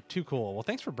cool, man. Too cool. Well,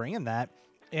 thanks for bringing that.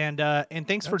 And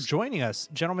thanks for Absolutely. joining us.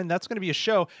 Gentlemen, that's going to be a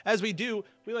show. As we do,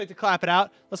 we like to clap it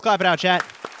out. Let's clap it out, chat.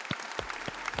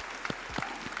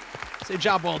 Say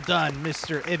job well done,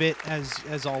 Mr. Ibbott,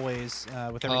 as always,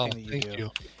 with everything that you thank do.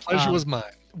 you. Pleasure Um, was mine.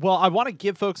 Well, I want to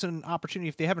give folks an opportunity,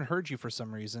 if they haven't heard you for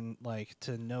some reason, like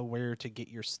to know where to get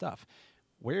your stuff.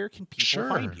 Where can people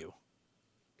find Sure. you?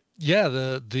 Yeah,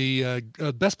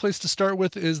 the best place to start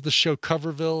with is the show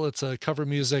Coverville. It's a cover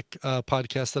music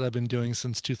podcast that I've been doing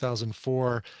since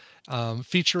 2004,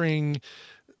 featuring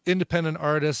independent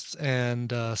artists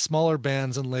and smaller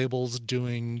bands and labels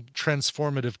doing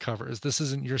transformative covers. This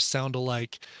isn't your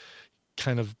sound-alike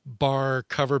kind of bar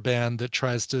cover band that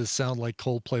tries to sound like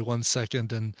Coldplay one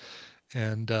second and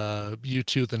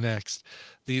U2 the next.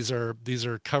 These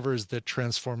are covers that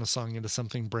transform a song into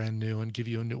something brand new and give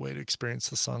you a new way to experience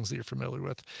the songs that you're familiar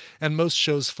with. And most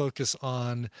shows focus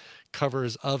on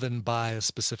covers of and by a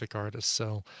specific artist.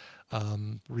 So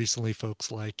recently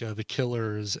folks like The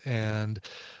Killers and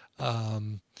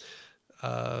I'm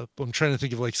trying to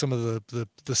think of like some of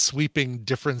the sweeping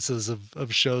differences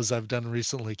of shows I've done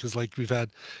recently, because like we've had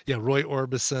Roy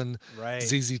Orbison, Right.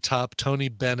 ZZ Top, Tony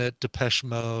Bennett, Depeche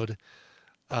Mode,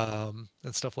 and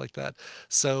stuff like that.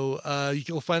 So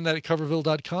you'll find that at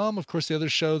coverville.com. Of course, the other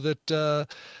show that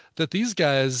these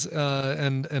guys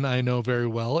and I know very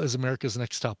well is America's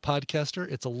Next Top Podcaster.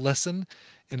 It's a lesson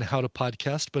in how to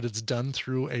podcast, but it's done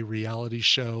through a reality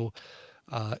show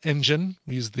engine.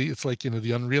 We use it's like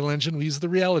the Unreal Engine. We use the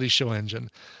reality show engine.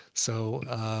 So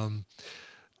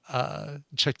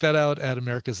check that out at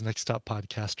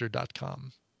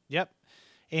americasnexttoppodcaster.com. Yep.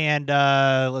 And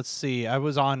let's see. I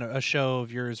was on a show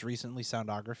of yours recently,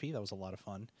 Soundography. That was a lot of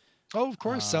fun. Oh, of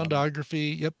course,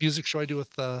 Soundography. Yep, music show I do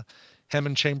with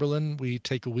Hammond Chamberlain. We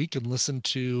take a week and listen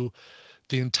to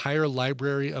the entire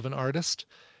library of an artist,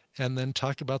 and then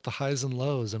talk about the highs and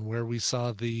lows and where we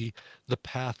saw the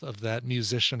path of that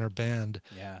musician or band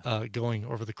Yeah. going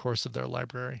over the course of their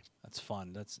library. That's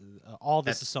fun. That's all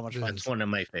this is so much fun. That's one of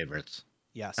my favorites.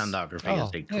 Yes. Soundography is Oh,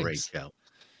 a great thanks. show.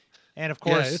 And of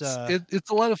course, it's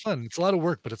a lot of fun. It's a lot of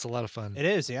work, but it's a lot of fun. it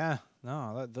is. Yeah.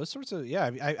 No, those sorts of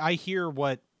I hear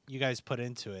what you guys put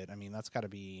into it. I mean, that's got to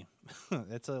be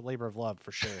it's a labor of love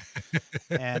for sure.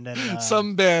 And then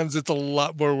Some bands, it's a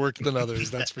lot more work than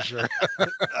others. That's for sure.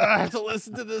 I have to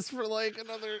listen to this for like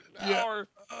another Yeah. hour.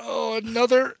 Oh,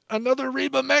 another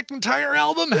Reba McEntire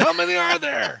album. How many are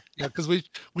there? Yeah, because we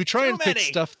try Too and pick many.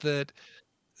 stuff that,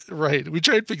 right? We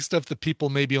try and pick stuff that people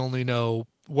maybe only know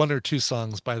one or two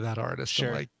songs by that artist.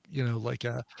 Sure. And like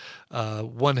a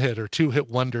one hit or two hit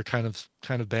wonder kind of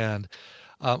band.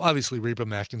 Obviously, Reba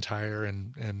McEntire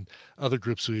and other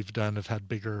groups we've done have had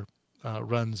bigger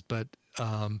runs, but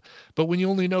when you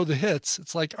only know the hits,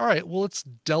 it's like, all right, well, let's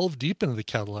delve deep into the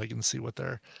catalog and see what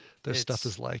their stuff It's-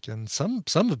 is like. And some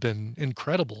have been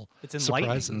incredible It's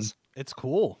enlightening. surprises. It's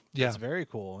cool. Yeah. It's very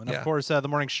cool. And Yeah. of course, the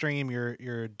morning stream,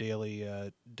 your daily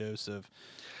dose of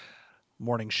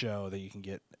morning show that you can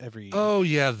get every Oh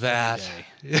yeah, every that. day.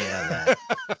 Yeah,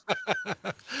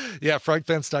 Yeah,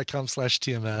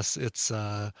 frogfans.com/TMS. It's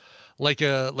like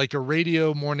a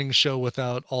radio morning show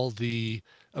without all the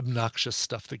obnoxious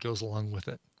stuff that goes along with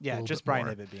it. A Yeah, little just bit Brian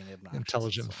more Ibbott being obnoxious.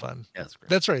 intelligent That's fun. all. Yeah. That's great.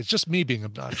 That's right. It's just me being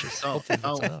obnoxious. Oh, Hopefully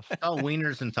that's oh. enough. all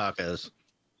wieners and tacos.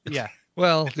 Yeah,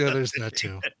 Well, yeah, there's that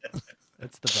too.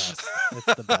 it's the best.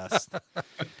 It's the best.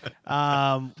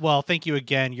 Well, thank you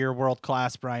again. You're world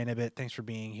class, Brian Ibbott. Thanks for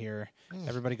being here. Mm.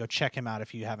 Everybody go check him out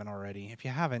if you haven't already. If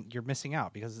you haven't, you're missing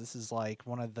out because this is like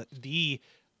one of the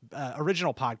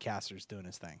original podcasters doing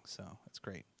his thing. So it's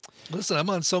great. Listen, I'm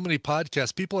on so many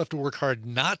podcasts. People have to work hard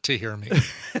not to hear me.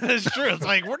 That's true. It's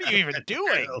like, what are you even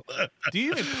doing? Do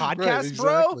you even podcast, Right,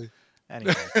 exactly. bro?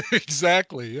 Anyway.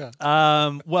 Exactly, yeah.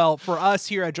 Well, for us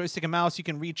here at Joystick and Mouse, you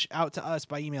can reach out to us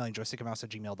by emailing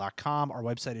joystickandmouse@gmail.com. Our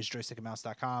website is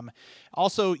joystickandmouse.com.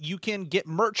 Also, you can get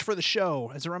merch for the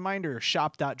show. As a reminder,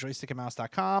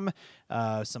 shop.joystickandmouse.com.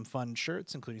 Some fun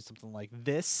shirts, including something like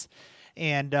this.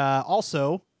 And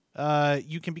also,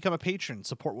 you can become a patron,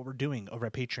 support what we're doing over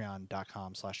at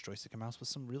patreon.com/joystickandmouse with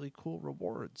some really cool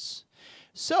rewards.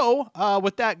 So,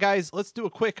 with that, guys, let's do a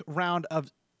quick round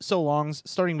of so longs,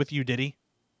 starting with you, Diddy.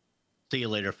 See you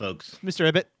later, folks.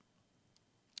 Mr. Ibbett.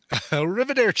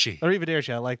 Arrivederci.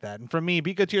 Arrivederci, I like that. And from me,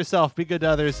 be good to yourself, be good to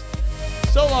others.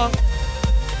 So long.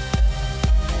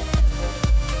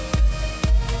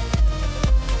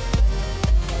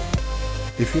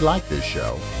 If you like this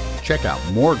show, check out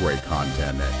more great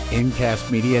content at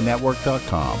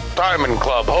IncastMediaNetwork.com. Diamond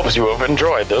Club hopes you have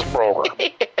enjoyed this program.